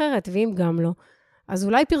חברה אחרת, ואם גם לא, אז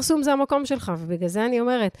אולי פרסום זה המקום שלך, ובגלל זה אני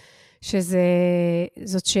אומרת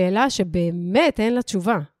שזאת שאלה שבאמת אין לה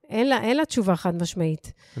תשובה. אין לה תשובה חד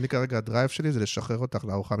משמעית. אני כרגע, הדרייב שלי זה לשחרר אותך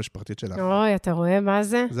לארוחה המשפחתית שלך. אוי, אתה רואה מה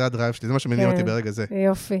זה? זה הדרייב שלי, זה מה שמניע אותי ברגע זה.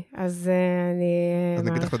 יופי, אז אני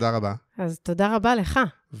אגיד לך תודה רבה. אז תודה רבה לך.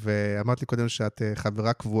 ואמרת לי קודם שאת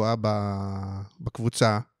חברה קבועה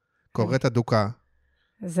בקבוצה, קוראת אדוקה.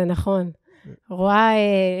 זה נכון. רואה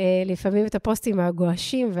לפעמים את הפוסטים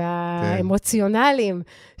הגועשים והאמוציונליים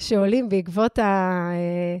שעולים בעקבות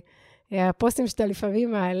הפוסטים שאתה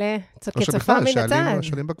לפעמים מעלה, כצופה מן הצד.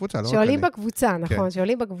 שואלים בקבוצה, לא רק אני. שואלים בקבוצה, נכון,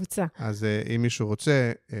 שואלים בקבוצה. אז אם מישהו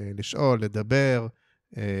רוצה לשאול, לדבר,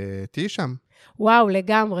 תהי שם. וואו,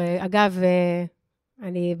 לגמרי. אגב,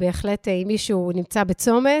 אני בהחלט, אם מישהו נמצא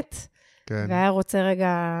בצומת, והיה רוצה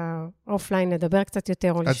רגע אופליין לדבר קצת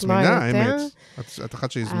יותר, או לשמוע יותר. את זמינה, האמת. את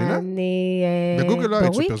אחת שהיא זמינה? אני... בגוגל לא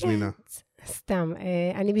היית סופר זמינה. סתם.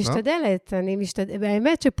 אני משתדלת,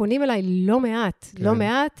 באמת שפונים אליי לא מעט, לא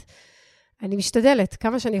מעט. אני משתדלת,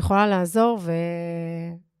 כמה שאני יכולה לעזור,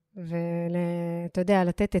 ואתה יודע,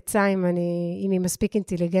 לתת עצה אם היא מספיק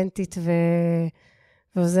אינטליגנטית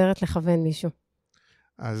ועוזרת לכוון מישהו.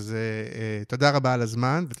 אז תודה רבה על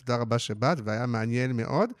הזמן, ותודה רבה שבאת, והיה מעניין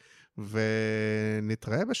מאוד,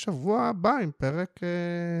 ונתראה בשבוע הבא עם פרק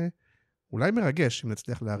אולי מרגש, אם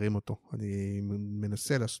נצליח להרים אותו. אני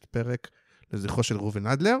מנסה לעשות פרק לזכרו של ראובן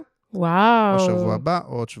אדלר. וואו. או שבוע הבא,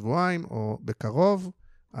 או עוד שבועיים, או בקרוב.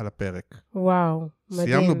 על הפרק. וואו, מדהים.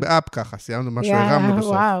 סיימנו באפ ככה, סיימנו משהו, הרמנו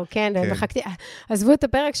בסוף. וואו, כן, מחכתי. עזבו את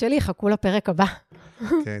הפרק שלי, חכו לפרק הבא.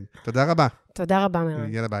 כן, תודה רבה. תודה רבה,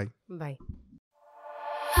 מירן. יאללה, ביי. ביי.